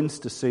 I wince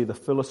to see the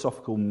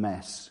philosophical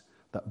mess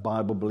that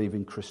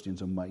Bible-believing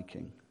Christians are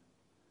making.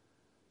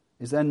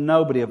 Is there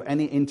nobody of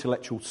any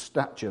intellectual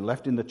stature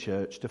left in the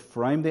church to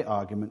frame the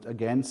argument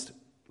against,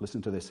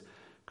 listen to this,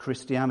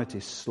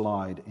 Christianity's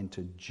slide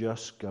into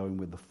just going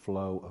with the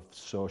flow of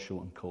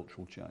social and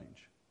cultural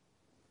change?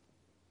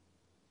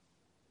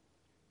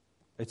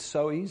 It's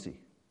so easy.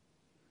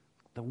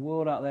 The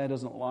world out there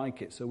doesn't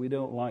like it, so we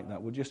don't like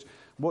that.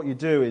 What you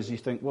do is you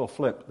think, well,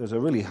 flip, there's a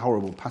really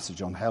horrible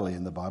passage on hell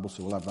in the Bible,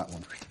 so we'll have that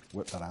one.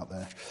 Whip that out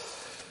there.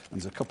 And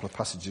there's a couple of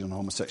passages on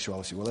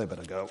homosexuality. Well, they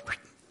better go.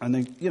 And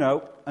then,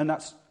 and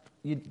that's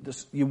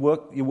you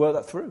work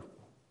that through.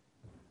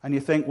 And you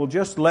think, well,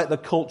 just let the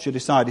culture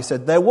decide. He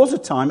said, there was a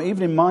time,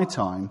 even in my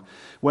time,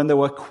 when there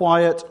were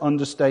quiet,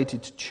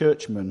 understated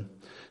churchmen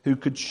who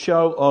could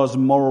show us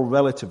moral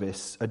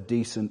relativists a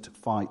decent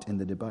fight in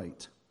the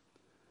debate.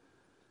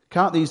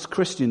 Can't these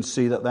Christians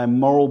see that their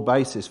moral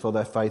basis for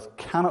their faith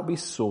cannot be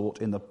sought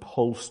in the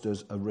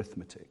pollster's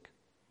arithmetic?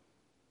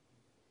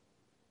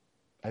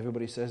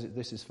 Everybody says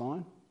this is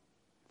fine?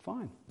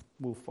 Fine.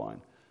 We'll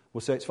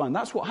say it's fine.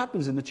 That's what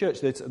happens in the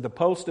church. The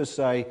pollsters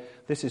say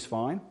this is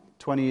fine.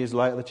 20 years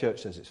later, the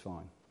church says it's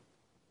fine.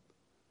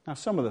 Now,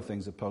 some of the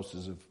things the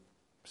pollsters have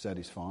said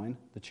is fine,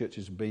 the church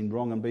has been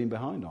wrong and been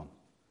behind on.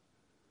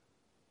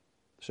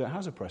 So it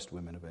has oppressed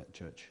women a bit,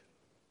 church.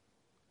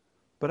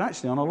 But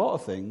actually, on a lot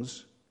of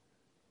things,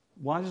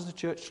 why does the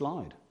church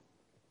slide?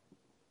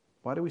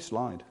 Why do we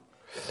slide?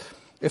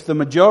 If the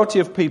majority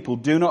of people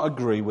do not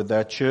agree with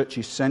their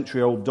church's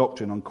century-old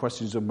doctrine on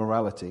questions of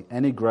morality,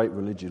 any great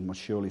religion must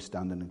surely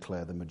stand and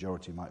declare the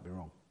majority might be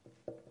wrong.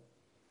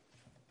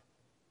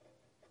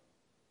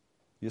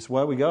 It's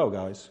where we go,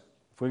 guys.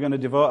 If we're going to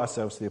devote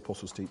ourselves to the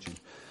apostles' teaching.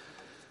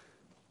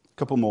 A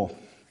couple more.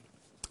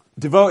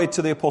 Devoted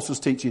to the apostles'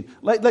 teaching.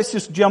 Let's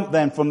just jump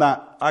then from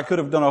that. I could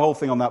have done a whole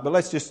thing on that, but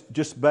let's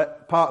just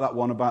part that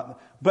one about.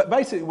 But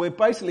basically, we're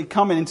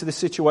coming into this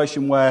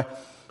situation where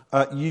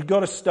you've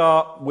got to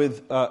start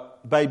with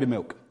baby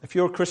milk. If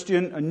you're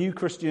a new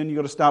Christian, you've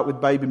got to start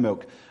with baby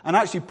milk. And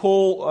actually,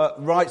 Paul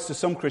writes to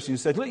some Christians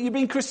and said, look, you've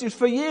been Christians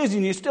for years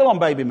and you're still on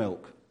baby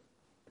milk.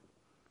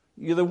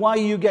 The way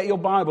you get your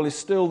Bible is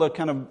still the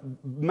kind of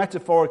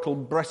metaphorical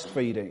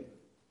breastfeeding.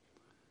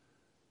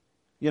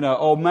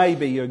 Or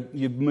maybe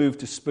you've moved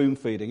to spoon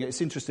feeding.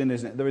 It's interesting,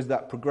 isn't it? There is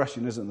that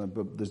progression, isn't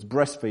there? There's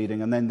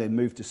breastfeeding, and then they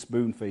move to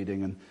spoon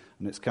feeding, and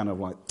it's kind of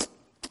like,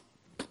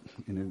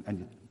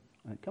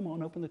 come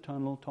on, open the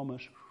tunnel,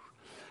 Thomas.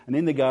 And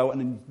in they go,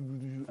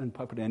 and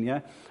pop it in,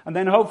 yeah? And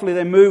then hopefully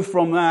they move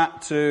from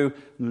that to,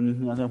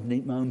 I don't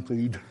need my own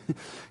food.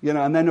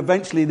 And then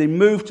eventually they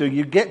move to,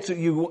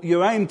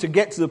 you aim to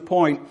get to the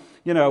point,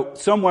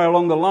 somewhere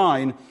along the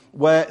line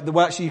where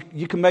actually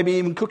you can maybe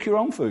even cook your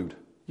own food.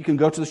 You can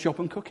go to the shop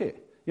and cook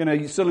it.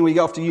 Suddenly when you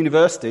get off to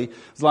university,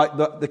 it's like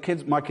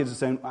my kids are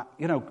saying,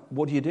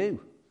 what do you do?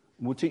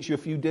 We'll teach you a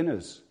few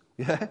dinners.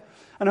 Yeah?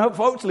 And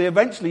hopefully,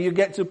 eventually, you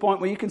get to a point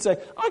where you can say,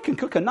 I can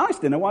cook a nice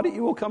dinner, why don't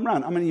you all come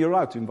round? I mean, you're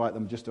allowed to invite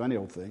them just to any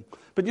old thing.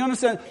 But you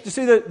understand, you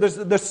see that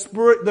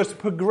there's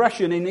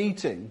progression in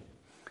eating.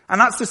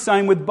 And that's the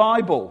same with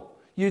Bible.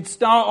 You'd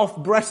start off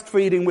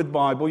breastfeeding with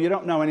Bible, you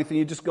don't know anything,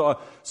 you just got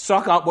to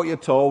suck up what you're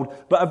told.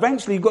 But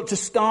eventually, you've got to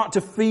start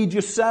to feed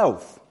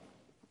yourself.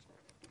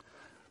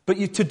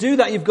 But to do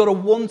that, you've got to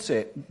want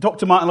it.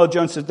 Dr. Martin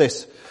Lloyd-Jones said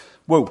this,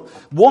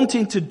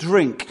 wanting to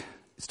drink,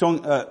 it's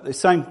the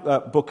same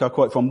book I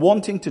quote from,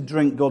 wanting to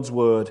drink God's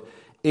word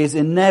is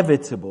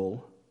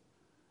inevitable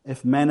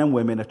if men and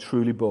women are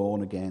truly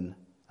born again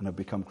and have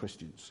become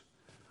Christians.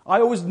 I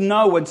always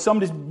know when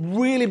somebody's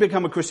really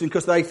become a Christian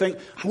because they think,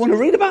 I want to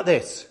read about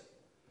this.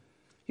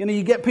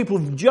 You get people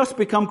who've just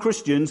become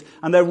Christians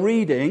and they're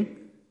reading,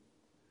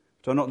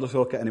 so not to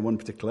talk at anyone in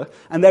particular,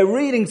 and they're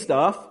reading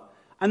stuff,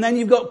 and then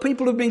you've got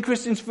people who've been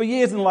Christians for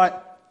years and like,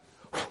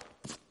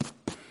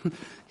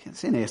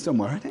 it's in here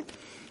somewhere, isn't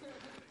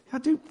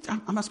it?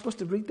 Am I supposed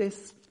to read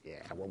this? Yeah,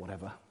 well,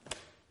 whatever.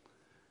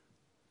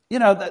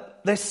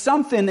 There's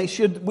something he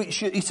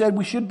said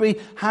we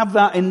should have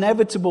that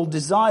inevitable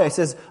desire. He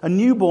says a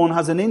newborn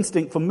has an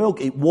instinct for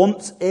milk. It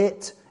wants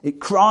it. It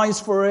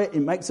cries for it. It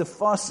makes a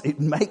fuss. It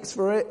makes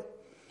for it.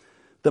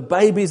 The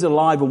baby's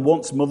alive and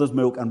wants mother's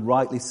milk, and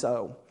rightly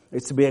so.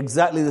 It's to be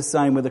exactly the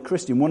same with a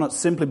Christian. We'll not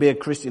simply be a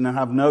Christian and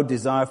have no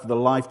desire for the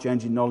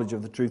life-changing knowledge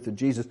of the truth of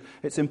Jesus.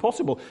 It's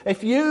impossible.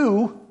 If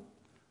you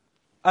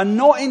are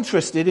not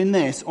interested in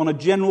this on a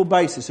general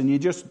basis and you're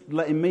just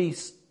letting me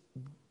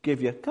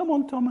give you, come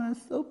on, Thomas,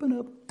 open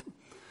up.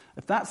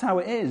 If that's how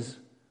it is,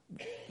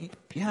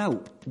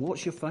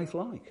 what's your faith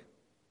like?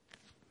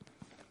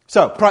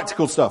 So,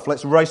 practical stuff.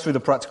 Let's race through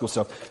the practical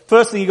stuff.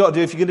 First thing you've got to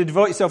do, if you're going to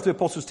devote yourself to the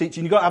apostles'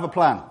 teaching, you've got to have a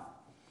plan.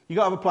 You've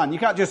got to have a plan. You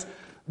can't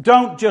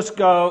don't just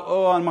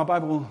go, on my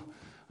Bible,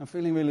 I'm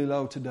feeling really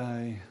low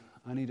today.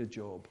 I need a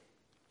job.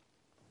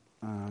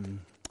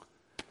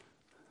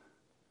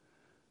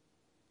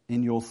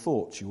 In your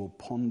thoughts, you will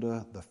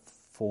ponder the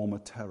former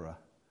terror.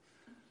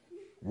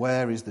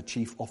 Where is the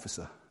chief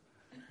officer?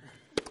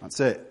 That's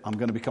it. I'm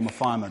going to become a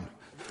fireman.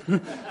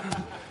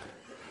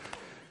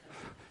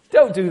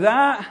 Don't do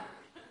that.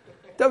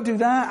 Don't do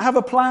that. Have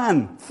a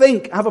plan.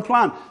 Have a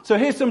plan. So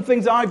here's some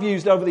things I've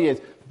used over the years.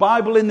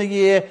 Bible in the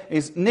Year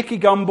is Nicky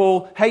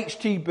Gumbel,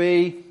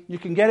 HTB. You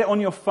can get it on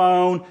your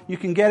phone. You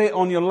can get it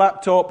on your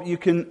laptop. You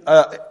can,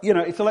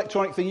 it's an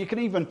electronic thing. You can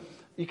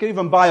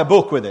even buy a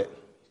book with it.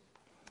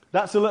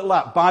 That's a little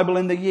app, Bible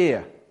in the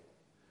Year.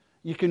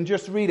 You can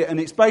just read it, and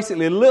it's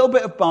basically a little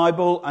bit of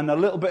Bible and a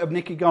little bit of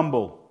Nicky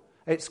Gumbel.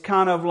 It's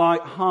kind of like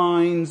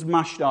Heinz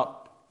mashed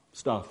up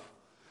stuff.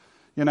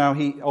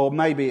 Or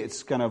maybe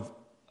it's kind of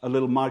a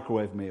little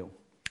microwave meal.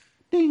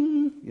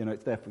 Ding!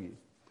 It's there for you.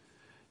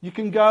 You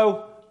can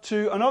go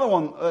to another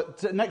one,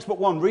 next book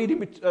one, reading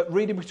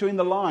between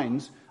the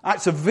lines.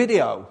 That's a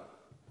video.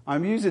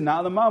 I'm using that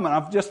at the moment.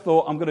 I've just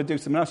thought I'm going to do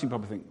something else. You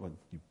probably think, well,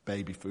 you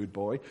baby food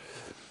boy.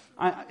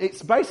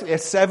 It's basically a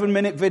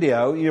 7-minute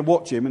video. You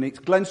watch him, and it's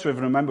Glenn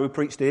Striven, remember, who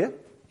preached here.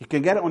 You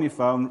can get it on your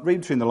phone,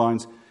 read between the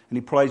lines, and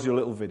he plays you a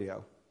little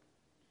video.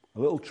 A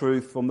little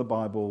truth from the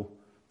Bible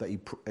that he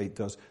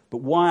does. But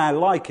why I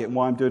like it and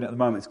why I'm doing it at the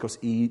moment is because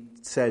he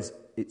says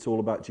it's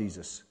all about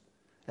Jesus.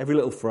 Every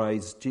little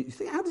phrase. You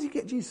think, how does he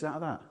get Jesus out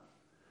of that?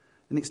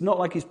 And it's not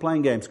like he's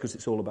playing games because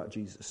it's all about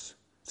Jesus.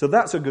 So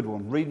that's a good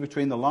one. Read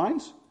between the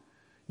lines.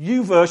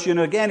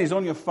 YouVersion, again, is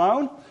on your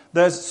phone.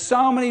 There's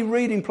so many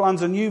reading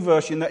plans on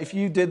YouVersion that if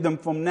you did them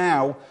from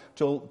now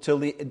till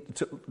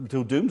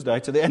doomsday,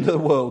 to the end of the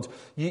world,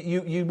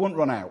 you wouldn't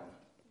run out.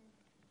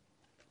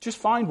 Just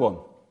find one.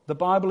 The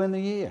Bible in the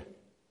Year.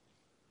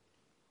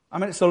 I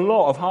mean, it's a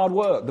lot of hard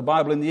work, the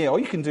Bible in the Year. Or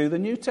you can do the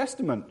New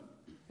Testament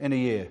in a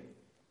year.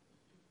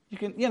 You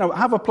can,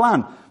 have a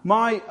plan.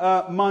 My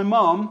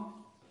mum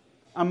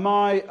and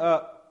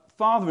my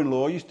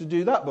father-in-law used to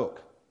do that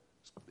book.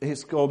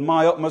 It's called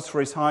My Utmost for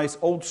His Highest,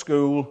 old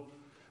school,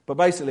 But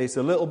basically, it's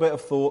a little bit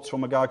of thoughts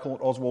from a guy called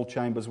Oswald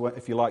Chambers,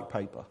 if you like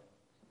paper.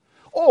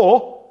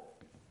 Or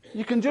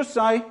you can just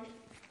say,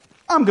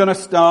 I'm going to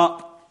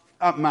start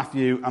at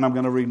Matthew, and I'm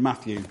going to read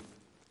Matthew,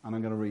 and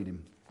I'm going to read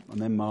him, and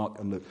then Mark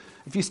and Luke.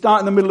 If you start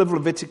in the middle of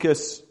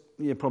Leviticus,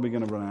 you're probably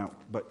going to run out.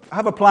 But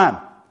have a plan.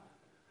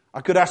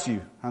 I could ask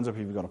you, hands up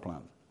if you've got a plan.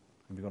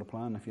 Have you got a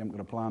plan? If you haven't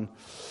got a plan,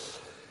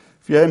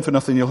 if you aim for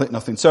nothing, you'll hit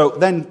nothing. So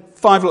then,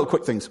 5 little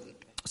quick things.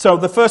 So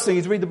the first thing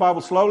is read the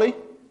Bible slowly.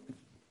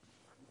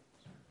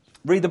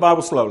 Read the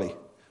Bible slowly.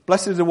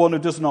 Blessed is the one who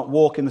does not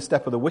walk in the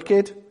step of the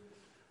wicked.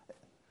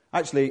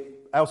 Actually,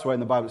 elsewhere in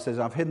the Bible it says,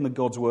 I've hidden the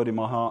God's word in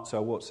my heart, so I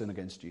won't sin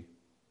against you.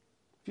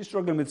 If you're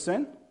struggling with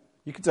sin,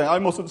 you could say, I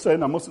mustn't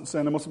sin, I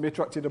mustn't be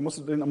attracted, I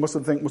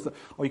mustn't think.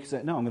 Or you could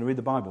say, no, I'm going to read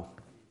the Bible.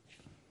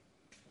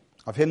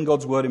 I've hidden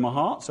God's word in my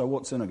heart, so I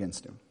won't sin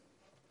against him.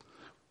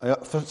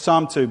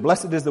 Psalm 2,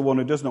 blessed is the one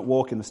who does not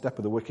walk in the step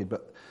of the wicked,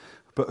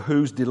 but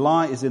whose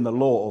delight is in the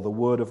law or the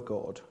word of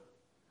God,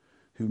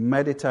 who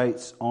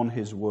meditates on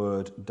his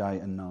word day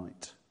and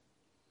night.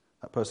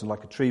 That person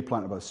like a tree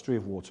planted by a stream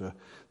of water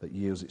that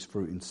yields its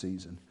fruit in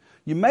season.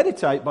 You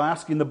meditate by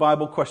asking the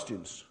Bible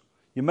questions.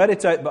 You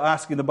meditate by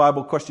asking the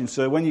Bible questions.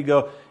 So when you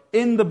go,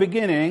 in the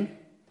beginning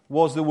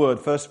was the Word,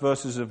 first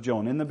verses of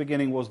John. In the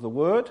beginning was the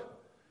Word,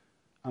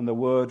 and the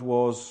Word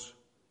was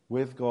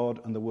with God,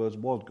 and the Word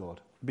was God.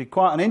 It'd be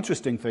quite an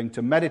interesting thing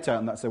to meditate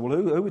on that and say, well,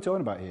 who are we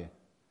talking about here?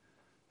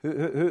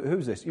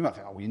 Who's this? You might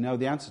think, oh, well, you know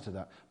the answer to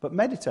that. But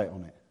meditate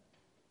on it.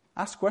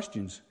 Ask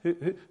questions.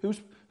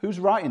 Who's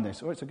writing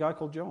this? Oh, it's a guy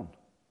called John.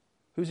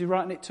 Who's he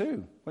writing it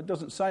to? Well, it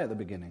doesn't say at the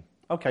beginning.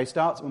 Okay,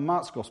 starts with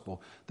Mark's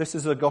Gospel. This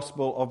is the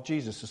Gospel of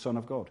Jesus, the Son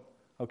of God.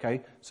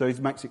 Okay, so he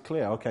makes it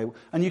clear. Okay,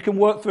 and you can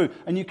work through,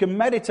 and you can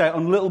meditate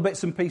on little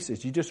bits and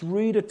pieces. You just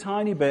read a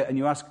tiny bit, and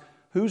you ask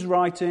who's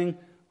writing,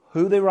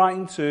 who they're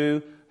writing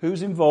to,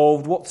 who's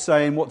involved, what's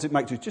saying, what does it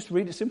make to you. Just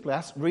read it simply.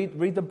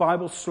 Read the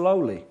Bible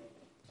slowly.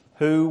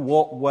 Who,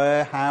 what,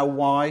 where, how,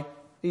 why.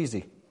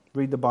 Easy.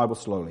 Read the Bible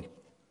slowly.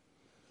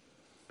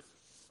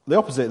 The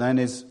opposite then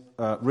is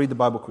read the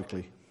Bible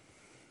quickly.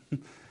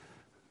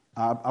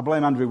 I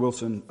blame Andrew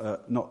Wilson,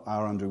 not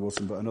our Andrew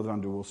Wilson, but another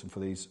Andrew Wilson for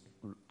these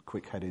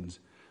quick headings.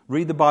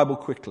 Read the Bible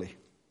quickly.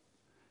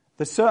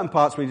 There's certain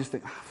parts where you just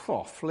think,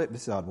 oh, flip,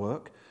 this is hard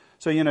work.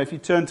 So, if you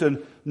turn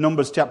to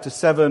Numbers chapter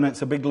 7,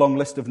 it's a big long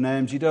list of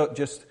names. You don't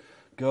just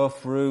go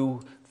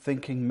through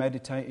thinking,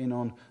 meditating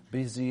on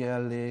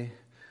Bizieli,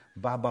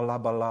 Baba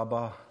Laba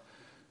Laba,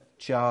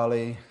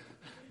 Charlie,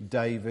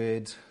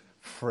 David,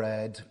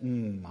 Fred.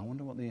 I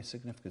wonder what the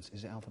significance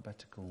is. It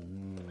alphabetical?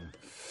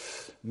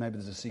 Maybe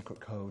there's a secret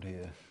code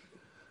here.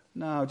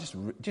 No,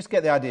 just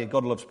get the idea.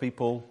 God loves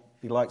people.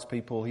 He likes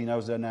people. He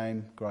knows their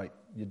name. Great.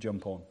 You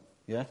jump on.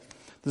 Yeah?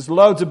 There's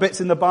loads of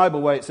bits in the Bible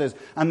where it says,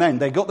 and then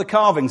they got the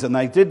carvings, and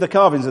they did the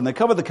carvings, and they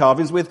covered the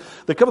carvings with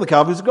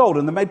gold,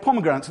 and they made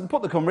pomegranates, and they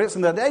put the pomegranates,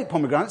 and they had 8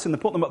 pomegranates, and they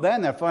put them up there,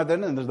 and they had 5 there,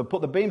 and they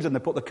put the beams, and they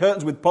put the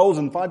curtains with poles,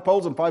 and 5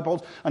 poles, and 5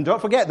 poles, and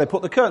don't forget, they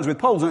put the curtains with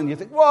poles, and you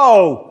think,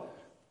 whoa!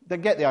 They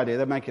get the idea,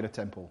 they're making a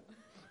temple.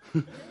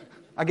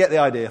 I get the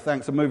idea,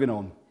 thanks, I'm moving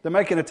on. They're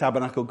making a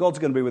tabernacle, God's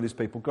going to be with his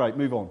people, great,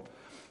 move on.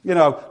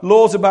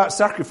 Laws about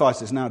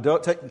sacrifices. Now,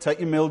 don't take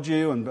your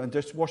mildew and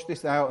just wash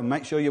this out and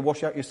make sure you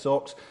wash out your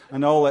socks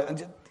and all that.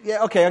 And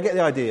yeah, okay, I get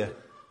the idea.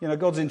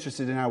 God's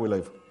interested in how we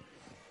live.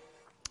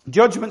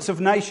 Judgments of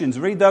nations,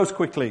 read those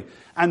quickly.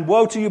 And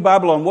woe to you,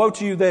 Babylon, woe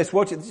to you this,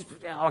 woe to you...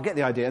 I get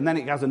the idea. And then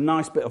it has a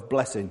nice bit of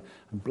blessing.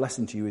 And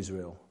blessing to you,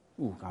 Israel.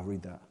 Ooh, I'll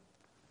read that.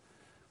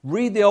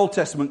 Read the Old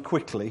Testament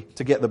quickly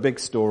to get the big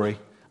story,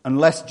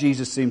 unless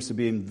Jesus seems to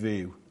be in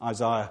view.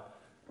 Isaiah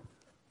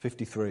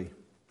 53.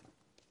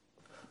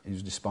 He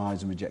was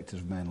despised and rejected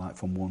of men, like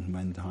from one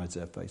men hides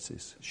their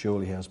faces.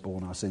 Surely he has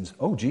borne our sins.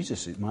 Oh,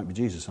 Jesus, it might be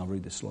Jesus. I'll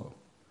read this slow.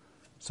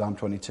 Psalm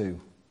 22.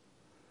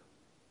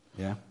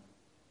 Yeah?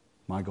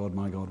 My God,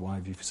 why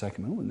have you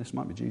forsaken me? Oh, and this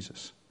might be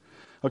Jesus.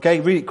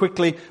 Okay, read it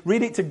quickly.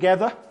 Read it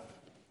together.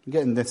 I'm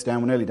getting this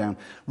down, we're nearly down.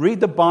 Read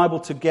the Bible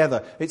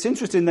together. It's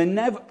interesting,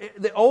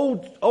 the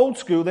old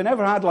school, they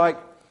never had like,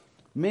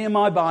 me and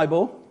my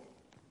Bible.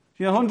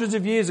 Hundreds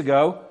of years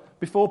ago,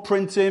 before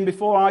printing,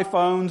 before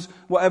iPhones,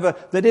 whatever,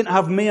 they didn't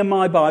have me and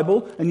my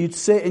Bible, and you'd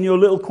sit in your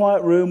little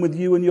quiet room with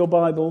you and your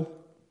Bible.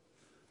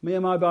 Me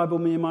and my Bible,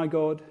 me and my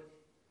God.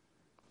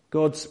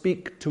 God,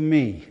 speak to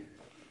me,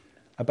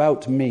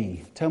 about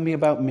me. Tell me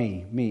about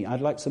me. Me.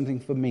 I'd like something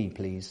for me,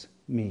 please.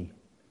 Me.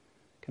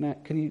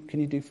 Can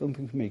you do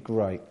something for me?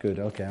 Great, good,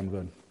 okay, I'm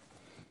good.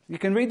 You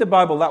can read the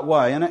Bible that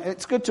way, and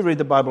it's good to read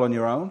the Bible on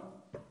your own.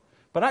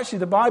 But actually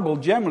the Bible,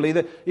 generally,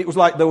 it was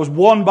like there was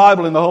one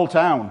Bible in the whole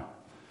town.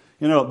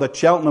 The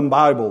Cheltenham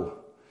Bible.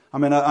 I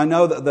mean, I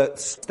know that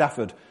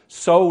Stafford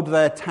sold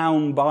their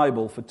town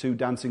Bible for 2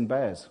 dancing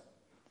bears.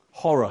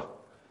 Horror.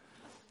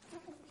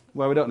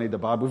 Well, we don't need the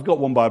Bible. We've got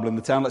one Bible in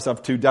the town. Let's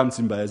have 2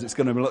 dancing bears. It's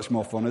going to be much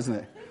more fun, isn't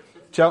it?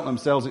 Cheltenham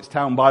sells its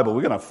town Bible.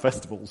 We're going to have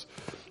festivals.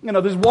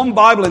 There's one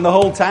Bible in the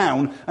whole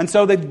town, and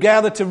so they'd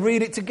gather to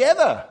read it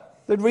together.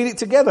 They'd read it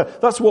together.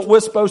 That's what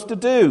we're supposed to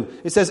do.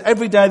 It says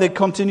every day they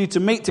continued to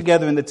meet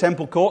together in the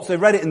temple courts. They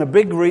read it in the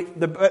big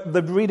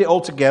they'd read it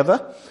all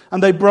together.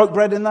 And they broke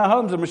bread in their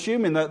homes. I'm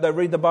assuming that they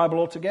read the Bible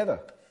all together.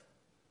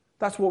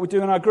 That's what we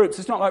do in our groups.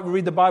 It's not like we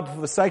read the Bible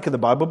for the sake of the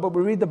Bible, but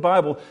we read the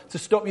Bible to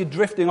stop you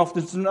drifting off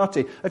the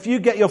nutty. If you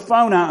get your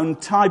phone out and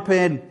type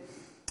in,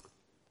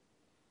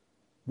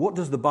 what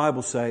does the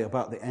Bible say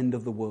about the end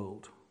of the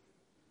world?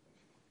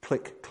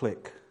 Click,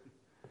 click.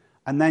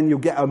 And then you'll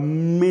get a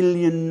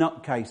million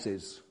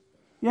nutcases.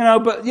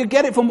 But you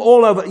get it from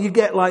all over. You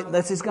get like,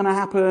 this is going to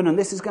happen, and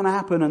this is going to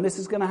happen, and this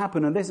is going to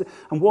happen, and this,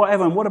 and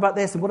whatever, and what about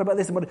this, and what about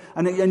this,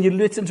 and you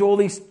listen to all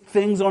these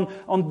things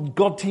on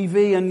God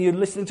TV, and you're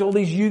listening to all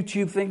these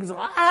YouTube things.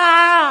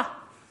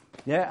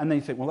 Yeah, and then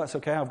you think, well, that's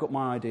okay, I've got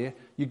my idea.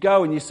 You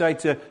go and you say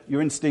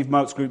you're in Steve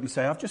Moat's group, you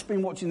say, I've just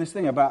been watching this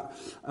thing about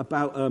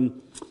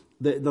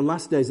the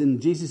last days,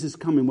 and Jesus is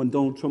coming when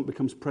Donald Trump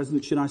becomes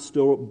president. Should I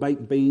store up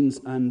baked beans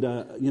and,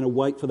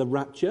 wait for the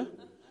rapture?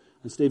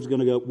 And Steve's going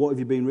to go, what have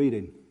you been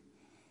reading?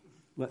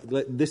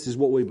 This is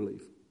what we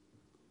believe.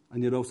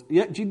 And you'd also,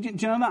 yeah, do you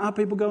know that how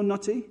people go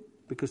nutty?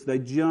 Because they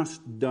just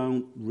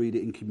don't read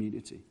it in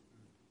community.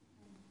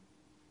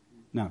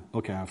 Now,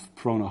 okay, I've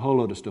thrown a whole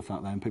load of stuff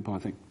out there, and people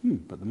might think,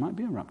 but there might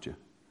be a rapture.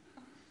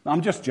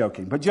 I'm just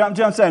joking. But do you know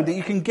what I'm saying? That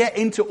you can get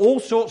into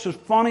all sorts of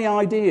funny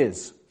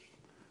ideas.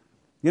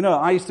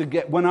 I used to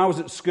when I was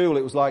at school,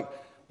 it was like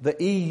the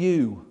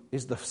EU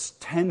is the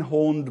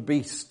 10-horned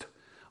beast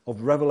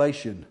of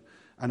Revelation.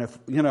 And if,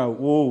 we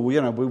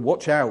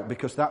watch out,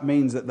 because that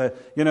means that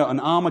an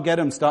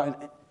Armageddon starting.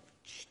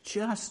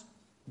 Just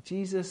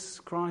Jesus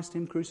Christ,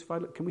 Him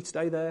crucified. Can we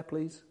stay there,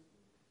 please?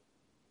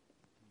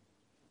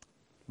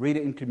 Read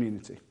it in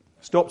community.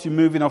 Stops you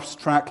moving off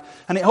track.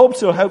 And it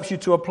also helps you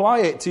to apply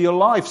it to your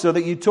life so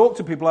that you talk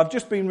to people. I've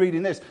just been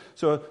reading this.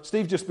 So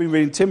Steve's just been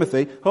reading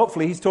Timothy.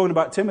 Hopefully he's talking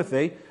about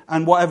Timothy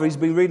and whatever he's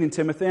been reading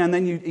Timothy. And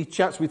then he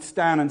chats with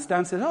Stan, and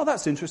Stan says, oh,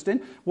 that's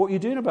interesting. What are you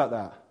doing about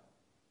that?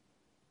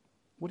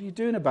 What are you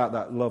doing about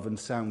that love and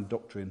sound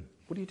doctrine?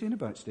 What are you doing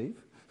about it, Steve?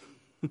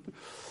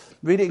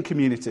 Read it in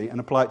community and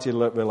apply it to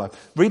your real life.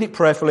 Read it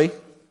prayerfully.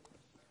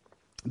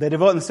 They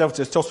devote themselves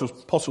to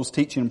apostles'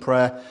 teaching and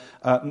prayer.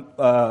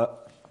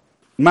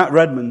 Matt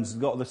Redman's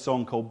got the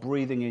song called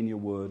Breathing in Your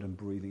Word and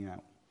Breathing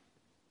Out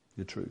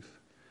Your Truth.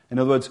 In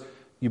other words,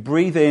 you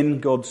breathe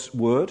in God's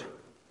Word,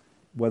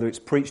 whether it's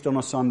preached on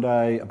a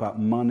Sunday about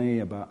money,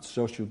 about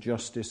social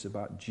justice,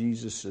 about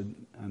Jesus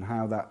and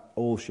how that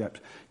all shapes.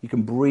 You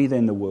can breathe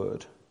in the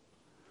Word.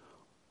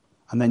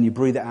 And then you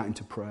breathe it out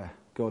into prayer.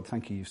 God,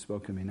 thank you, you've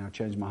spoken to me. Now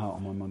change my heart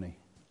on my money.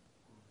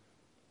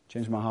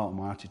 Change my heart on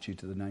my attitude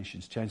to the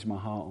nations. Change my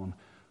heart on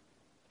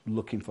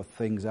looking for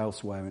things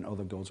elsewhere in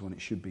other gods when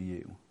it should be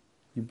you.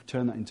 You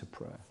turn that into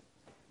prayer.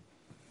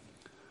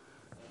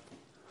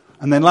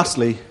 And then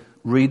lastly,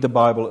 read the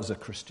Bible as a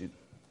Christian.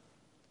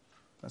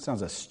 That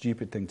sounds a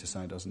stupid thing to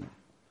say, doesn't it?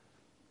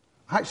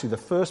 Actually, the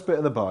first bit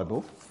of the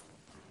Bible,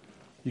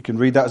 you can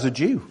read that as a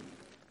Jew.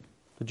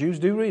 The Jews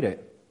do read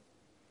it.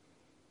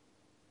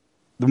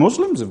 The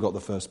Muslims have got the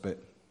first bit.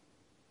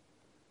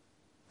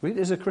 Read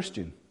it as a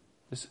Christian.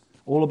 It's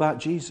all about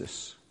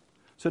Jesus.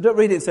 So don't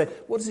read it and say,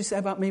 what does he say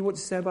about me? What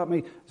does he say about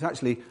me?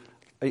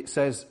 It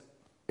says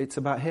it's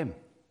about him.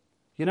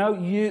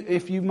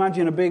 If you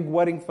imagine a big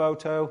wedding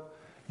photo,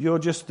 you're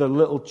just the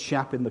little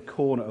chap in the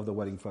corner of the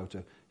wedding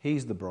photo.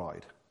 He's the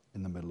bride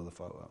in the middle of the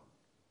photo.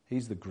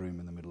 He's the groom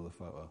in the middle of the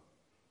photo.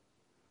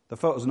 The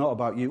photo's not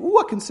about you. Oh,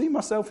 I can see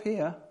myself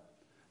here.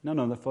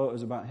 No, the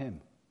photo's about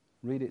him.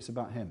 Read it, it's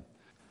about him.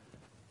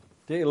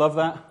 Do you love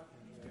that?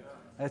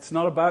 Yeah. It's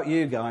not about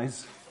you,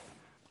 guys.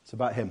 It's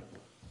about him.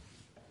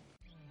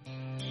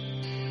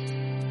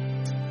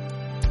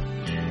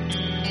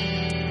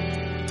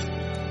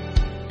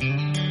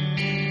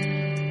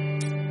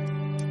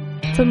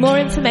 For more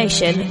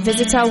information,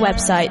 visit our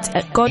website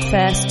at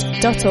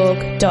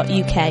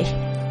godfirst.org.uk.